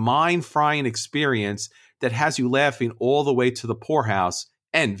truly mind-frying experience that has you laughing all the way to the poorhouse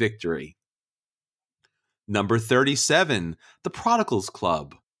and victory. Number 37, The Prodigals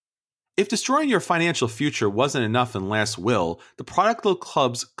Club. If destroying your financial future wasn't enough in Last Will, The Prodigal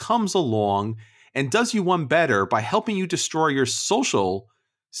Clubs comes along and does you one better by helping you destroy your social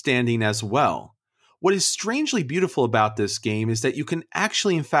standing as well. What is strangely beautiful about this game is that you can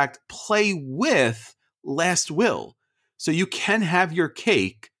actually, in fact, play with Last Will, so you can have your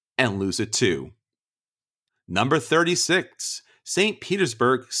cake and lose it too. Number 36, St.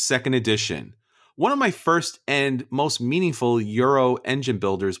 Petersburg 2nd Edition. One of my first and most meaningful Euro engine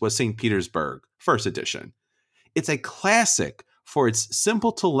builders was St. Petersburg 1st Edition. It's a classic for its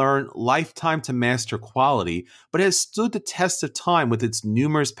simple-to-learn, lifetime-to-master quality, but has stood the test of time with its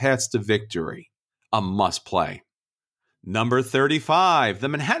numerous paths to victory. A must-play. Number 35, The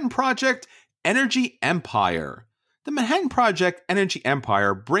Manhattan Project Energy Empire. The Manhattan Project Energy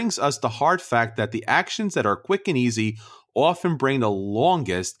Empire brings us the hard fact that the actions that are quick and easy often bring the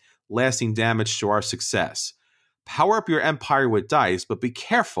longest lasting damage to our success. Power up your empire with dice, but be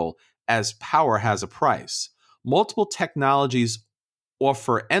careful as power has a price. Multiple technologies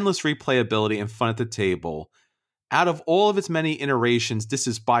offer endless replayability and fun at the table. Out of all of its many iterations, this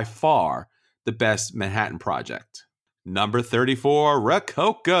is by far the best Manhattan Project. Number 34,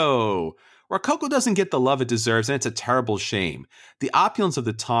 Rococo. Rococo doesn't get the love it deserves, and it's a terrible shame. The opulence of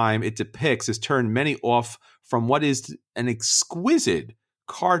the time it depicts has turned many off from what is an exquisite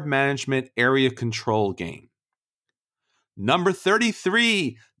card management area control game. Number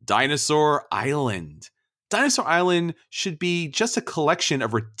 33, Dinosaur Island. Dinosaur Island should be just a collection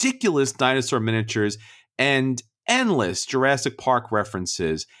of ridiculous dinosaur miniatures and endless Jurassic Park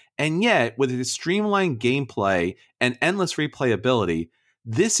references, and yet, with its streamlined gameplay and endless replayability,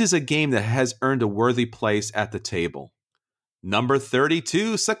 this is a game that has earned a worthy place at the table. Number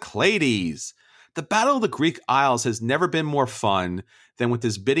 32, Cyclades. The Battle of the Greek Isles has never been more fun than with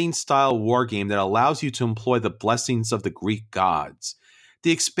this bidding-style wargame that allows you to employ the blessings of the Greek gods.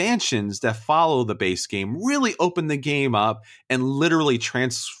 The expansions that follow the base game really open the game up and literally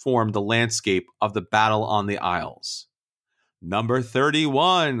transform the landscape of the battle on the Isles. Number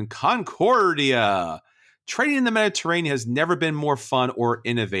 31, Concordia. Trading in the Mediterranean has never been more fun or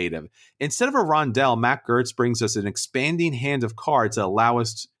innovative. Instead of a rondel, Matt Gertz brings us an expanding hand of cards that allow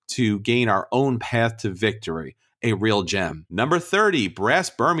us to gain our own path to victory. A real gem. Number 30, Brass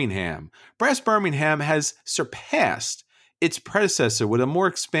Birmingham. Brass Birmingham has surpassed its predecessor with a more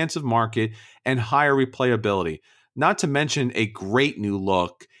expansive market and higher replayability, not to mention a great new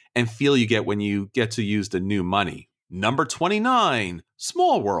look and feel you get when you get to use the new money. Number 29,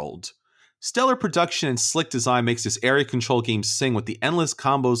 Small World. Stellar production and slick design makes this area control game sing with the endless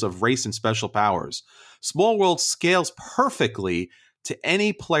combos of race and special powers. Small World scales perfectly to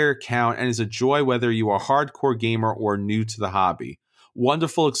any player count and is a joy whether you are a hardcore gamer or new to the hobby.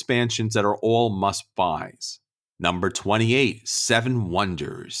 Wonderful expansions that are all must-buys. Number 28, Seven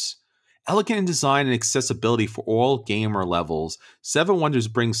Wonders. Elegant in design and accessibility for all gamer levels, Seven Wonders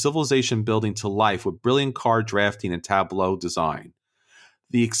brings civilization building to life with brilliant card drafting and tableau design.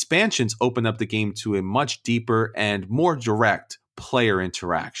 The expansions open up the game to a much deeper and more direct player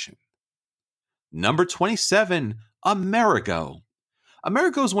interaction. Number 27, Amerigo.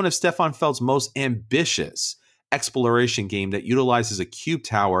 Amerigo is one of Stefan Feld's most ambitious exploration game that utilizes a cube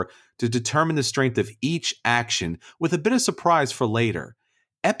tower to determine the strength of each action with a bit of surprise for later.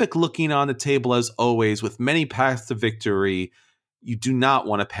 Epic looking on the table as always with many paths to victory. You do not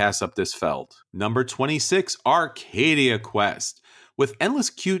want to pass up this Feld. Number 26, Arcadia Quest. With endless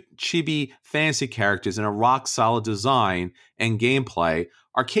cute chibi fantasy characters and a rock-solid design and gameplay,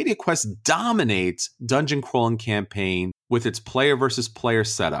 Arcadia Quest dominates dungeon crawling campaign with its player versus player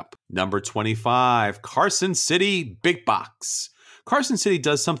setup. Number 25, Carson City Big Box. Carson City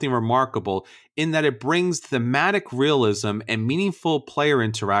does something remarkable in that it brings thematic realism and meaningful player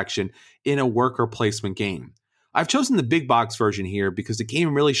interaction in a worker placement game. I've chosen the big box version here because the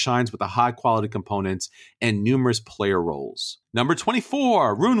game really shines with the high quality components and numerous player roles. Number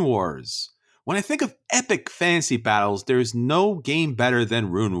 24, Rune Wars. When I think of epic fantasy battles, there is no game better than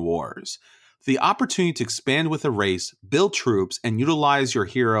Rune Wars. The opportunity to expand with a race, build troops, and utilize your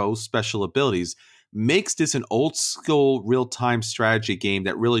hero's special abilities makes this an old school real-time strategy game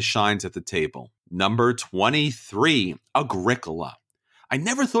that really shines at the table. Number 23, Agricola. I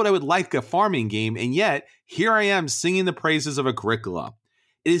never thought I would like a farming game, and yet here I am singing the praises of Agricola.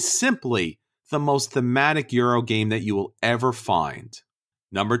 It is simply the most thematic Euro game that you will ever find.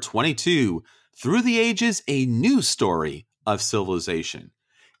 Number 22, Through the Ages, a new story of civilization.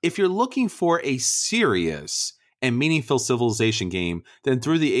 If you're looking for a serious and meaningful civilization game, then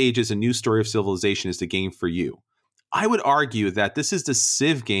Through the Ages, a new story of civilization is the game for you. I would argue that this is the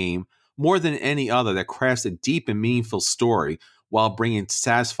Civ game more than any other that crafts a deep and meaningful story while bringing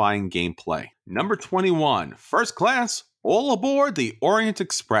satisfying gameplay. Number 21, First Class, All Aboard the Orient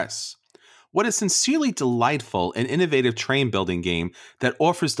Express. What a sincerely delightful and innovative train building game that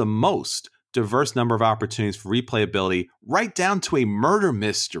offers the most diverse number of opportunities for replayability right down to a murder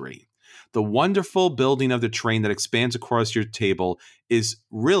mystery. The wonderful building of the train that expands across your table is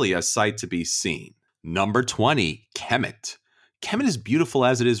really a sight to be seen. Number 20, Kemet. Kemet is beautiful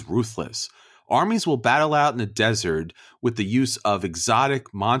as it is ruthless. Armies will battle out in the desert with the use of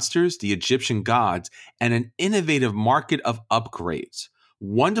exotic monsters, the Egyptian gods, and an innovative market of upgrades.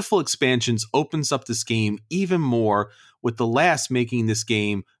 Wonderful expansions opens up this game even more, with the last making this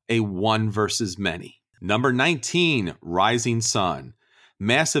game a one versus many. Number 19, Rising Sun.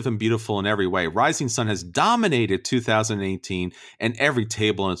 Massive and beautiful in every way, Rising Sun has dominated 2018 and every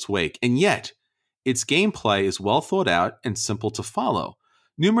table in its wake, and yet its gameplay is well thought out and simple to follow.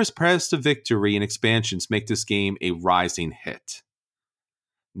 Numerous paths to victory and expansions make this game a rising hit.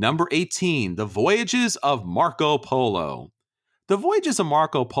 Number 18, The Voyages of Marco Polo. The Voyages of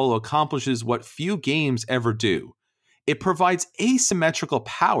Marco Polo accomplishes what few games ever do. It provides asymmetrical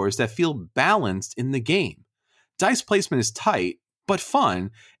powers that feel balanced in the game. Dice placement is tight, but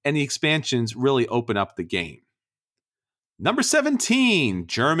fun, and the expansions really open up the game. Number 17,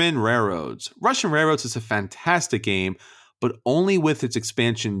 German Railroads. Russian Railroads is a fantastic game, but only with its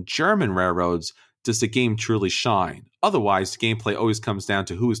expansion German Railroads does the game truly shine. Otherwise, the gameplay always comes down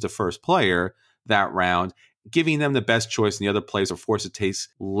to who is the first player that round, giving them the best choice, and the other players are forced to take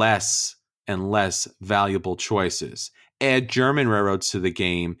less and less valuable choices. Add German Railroads to the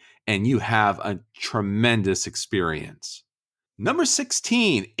game, and you have a tremendous experience. Number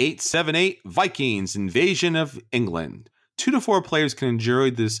 16, 878 Vikings, Invasion of England. 2 to 4 players can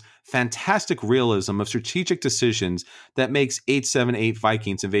enjoy this fantastic realism of strategic decisions that makes 878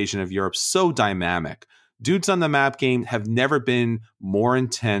 Vikings Invasion of Europe so dynamic. Dudes on the Map game have never been more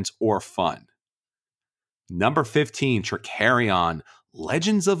intense or fun. Number 15, Trickerion,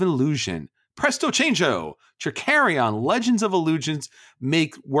 Legends of Illusion. Presto changeo! Trickerion, Legends of Illusions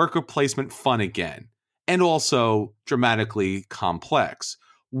make worker placement fun again, and also dramatically complex.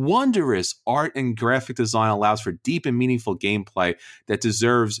 Wondrous art and graphic design allows for deep and meaningful gameplay that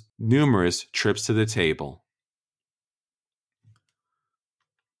deserves numerous trips to the table.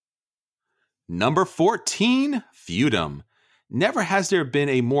 Number 14, Feudum. Never has there been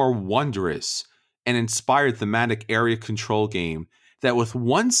a more wondrous and inspired thematic area control game that with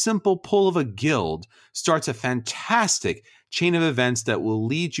one simple pull of a guild starts a fantastic chain of events that will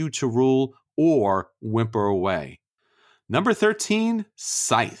lead you to rule or whimper away. Number 13,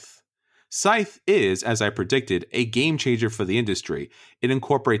 Scythe. Scythe is, as I predicted, a game changer for the industry. It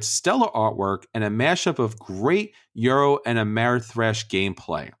incorporates stellar artwork and a mashup of great Euro and Ameritrash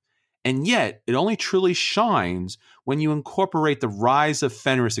gameplay. And yet, it only truly shines when you incorporate the Rise of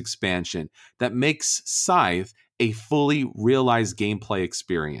Fenris expansion that makes Scythe a fully realized gameplay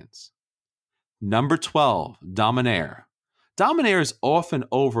experience. Number 12, Dominaire. Dominaire is often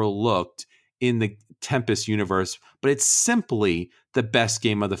overlooked in the Tempest universe, but it's simply the best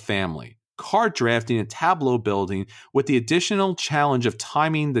game of the family. Card drafting and tableau building with the additional challenge of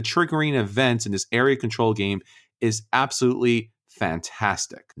timing the triggering events in this area control game is absolutely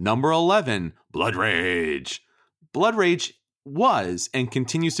fantastic. Number 11, Blood Rage. Blood Rage was and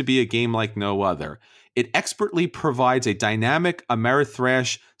continues to be a game like no other. It expertly provides a dynamic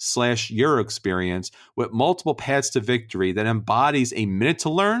Ameritrash/Euro experience with multiple paths to victory that embodies a minute to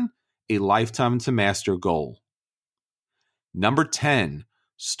learn, a lifetime to master goal. Number 10,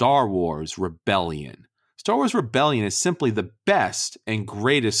 Star Wars Rebellion. Star Wars Rebellion is simply the best and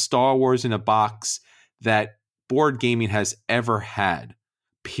greatest Star Wars in a box that board gaming has ever had,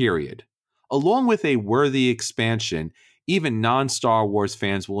 period. Along with a worthy expansion, even non-Star Wars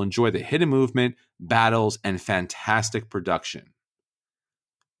fans will enjoy the hidden movement, battles, and fantastic production.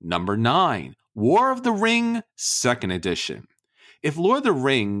 Number 9, War of the Ring 2nd Edition. If Lord of the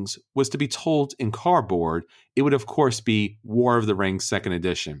Rings was to be told in cardboard, it would of course be War of the Rings 2nd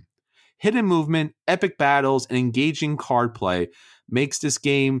Edition. Hidden movement, epic battles, and engaging card play makes this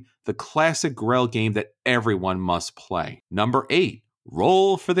game the classic Grail game that everyone must play. Number 8,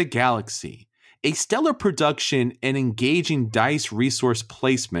 Roll for the Galaxy. A stellar production and engaging dice resource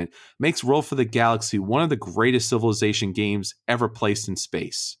placement makes Roll for the Galaxy one of the greatest Civilization games ever placed in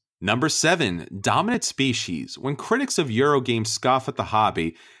space. Number 7, Dominant Species. When critics of Eurogames scoff at the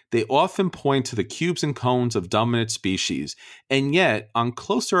hobby, they often point to the cubes and cones of Dominant Species, and yet, on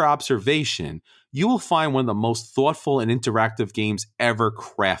closer observation, you will find one of the most thoughtful and interactive games ever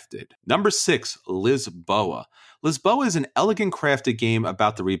crafted. Number 6, Lisboa. Lisboa is an elegant crafted game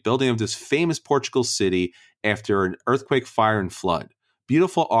about the rebuilding of this famous Portugal city after an earthquake, fire, and flood.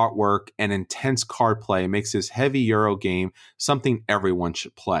 Beautiful artwork and intense card play makes this heavy Euro game something everyone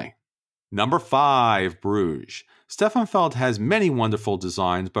should play. Number 5, Bruges. Stefan Feld has many wonderful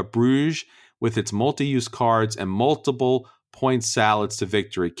designs, but Bruges, with its multi-use cards and multiple point salads to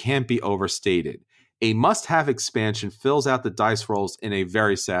victory, can't be overstated. A must-have expansion fills out the dice rolls in a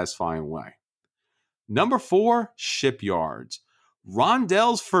very satisfying way. Number 4, Shipyards.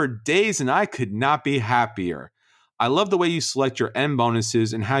 Rondels for days, and I could not be happier. I love the way you select your end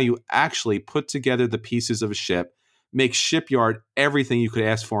bonuses and how you actually put together the pieces of a ship. Make Shipyard everything you could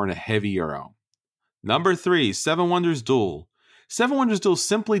ask for in a heavy Euro. Number 3, Seven Wonders Duel. Seven Wonders Duel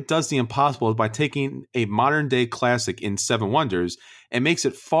simply does the impossible by taking a modern-day classic in Seven Wonders and makes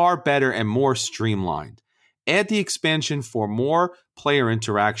it far better and more streamlined. Add the expansion for more player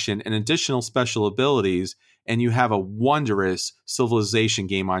interaction and additional special abilities, and you have a wondrous Civilization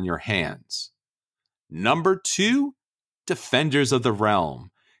game on your hands. Number 2, Defenders of the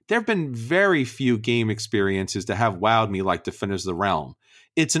Realm. There have been very few game experiences that have wowed me like Defenders of the Realm.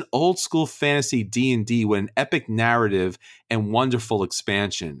 It's an old-school fantasy D&D with an epic narrative and wonderful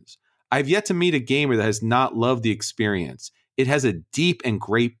expansions. I've yet to meet a gamer that has not loved the experience. It has a deep and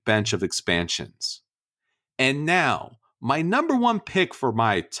great bench of expansions. And now, my number 1 pick for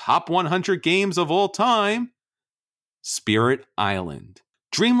my top 100 games of all time, Spirit Island.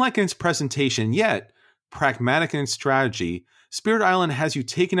 Dreamlike in its presentation, yet pragmatic in its strategy, Spirit Island has you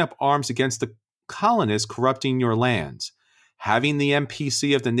taking up arms against the colonists corrupting your lands, having the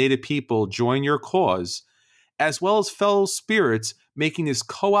NPC of the native people join your cause, as well as fellow spirits, making this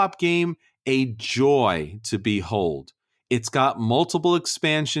co-op game a joy to behold. It's got multiple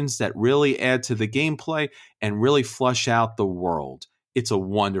expansions that really add to the gameplay and really flush out the world. It's a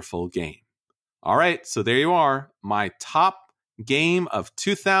wonderful game. All right, so there you are, my top game of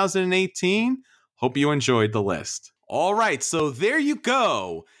 2018. Hope you enjoyed the list. All right, so there you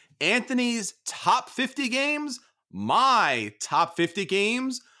go. Anthony's top 50 games, my top 50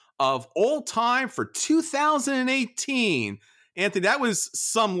 games of all time for 2018. Anthony, that was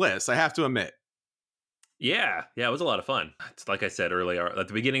some list, I have to admit. Yeah, it was a lot of fun. It's like I said earlier at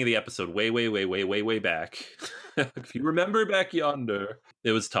the beginning of the episode, way back. If you remember back yonder,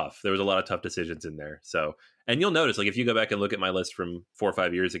 it was tough. There was a lot of tough decisions in there. So, and you'll notice, like if you go back and look at my list from 4 or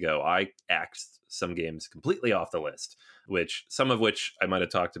 5 years ago, I axed some games completely off the list, which some of which I might have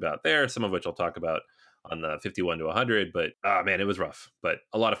talked about there, some of which I'll talk about on the 51 to 100. But man, it was rough, but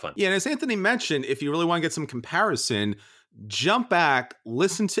a lot of fun. Yeah, and as Anthony mentioned, if you really want to get some comparison, jump back,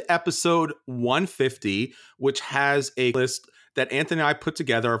 listen to episode 150, which has a list that Anthony and I put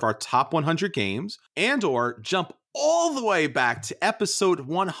together of our top 100 games, and or jump all the way back to episode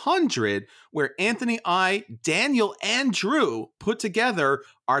 100, where Anthony, I, Daniel, and Drew put together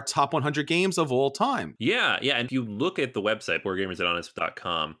our top 100 games of all time. Yeah. And if you look at the website,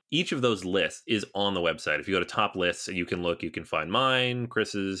 boardgamersanonymous.com, each of those lists is on the website. If you go to top lists, you can look, you can find mine,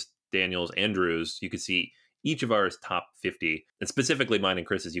 Chris's, Daniel's, and Drew's. You can see each of ours top 50, and specifically mine and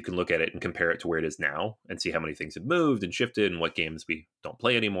Chris's. You can look at it and compare it to where it is now and see how many things have moved and shifted and what games we don't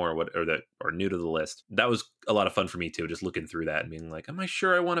play anymore or that are new to the list. That was a lot of fun for me too, just looking through that and being like, am I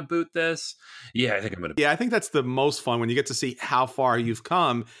sure I want to boot this? Yeah, I think I'm going to. Yeah, I think that's the most fun when you get to see how far you've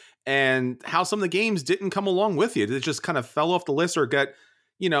come and how some of the games didn't come along with you. It just kind of fell off the list or got,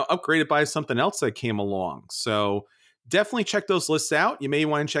 upgraded by something else that came along. So definitely check those lists out. You may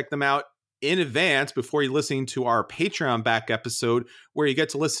want to check them out in advance before you're listening to our Patreon back episode, where you get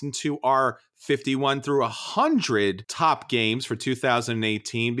to listen to our 51 through 100 top games for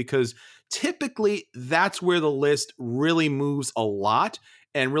 2018, because typically that's where the list really moves a lot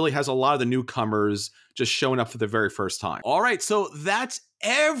and really has a lot of the newcomers just showing up for the very first time. All right, so that's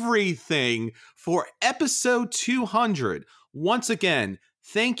everything for episode 200. Once again,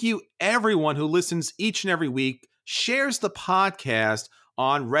 thank you everyone who listens each and every week, shares the podcast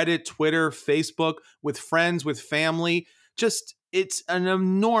on Reddit, Twitter, Facebook, with friends, with family. Just, it's an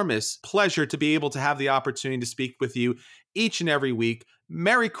enormous pleasure to be able to have the opportunity to speak with you each and every week.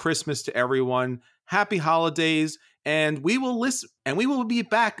 Merry Christmas to everyone. Happy holidays. And we will be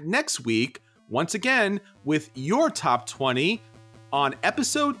back next week, once again, with your top 20 on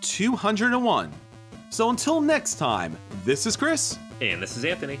episode 201. So until next time, this is Chris. And this is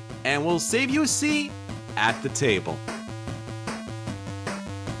Anthony. And we'll save you a seat at the table.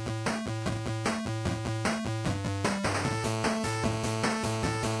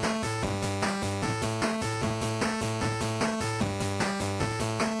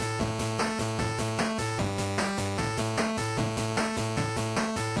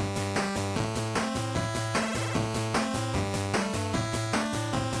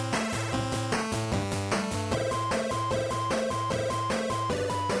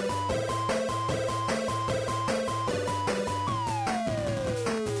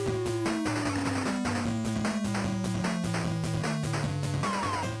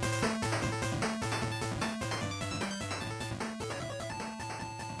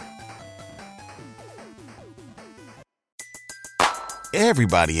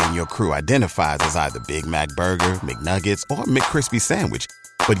 Everybody in your crew identifies as either Big Mac Burger, McNuggets, or McCrispy Sandwich.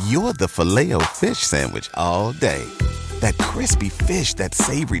 But you're the Filet-O-Fish Sandwich all day. That crispy fish, that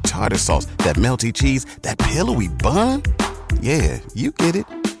savory tartar sauce, that melty cheese, that pillowy bun. Yeah, you get it.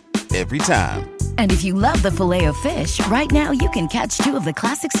 Every time. And if you love the Filet-O-Fish, right now you can catch two of the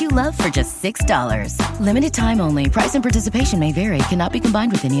classics you love for just $6. Limited time only. Price and participation may vary. Cannot be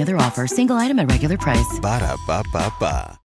combined with any other offer. Single item at regular price. Ba-da-ba-ba-ba.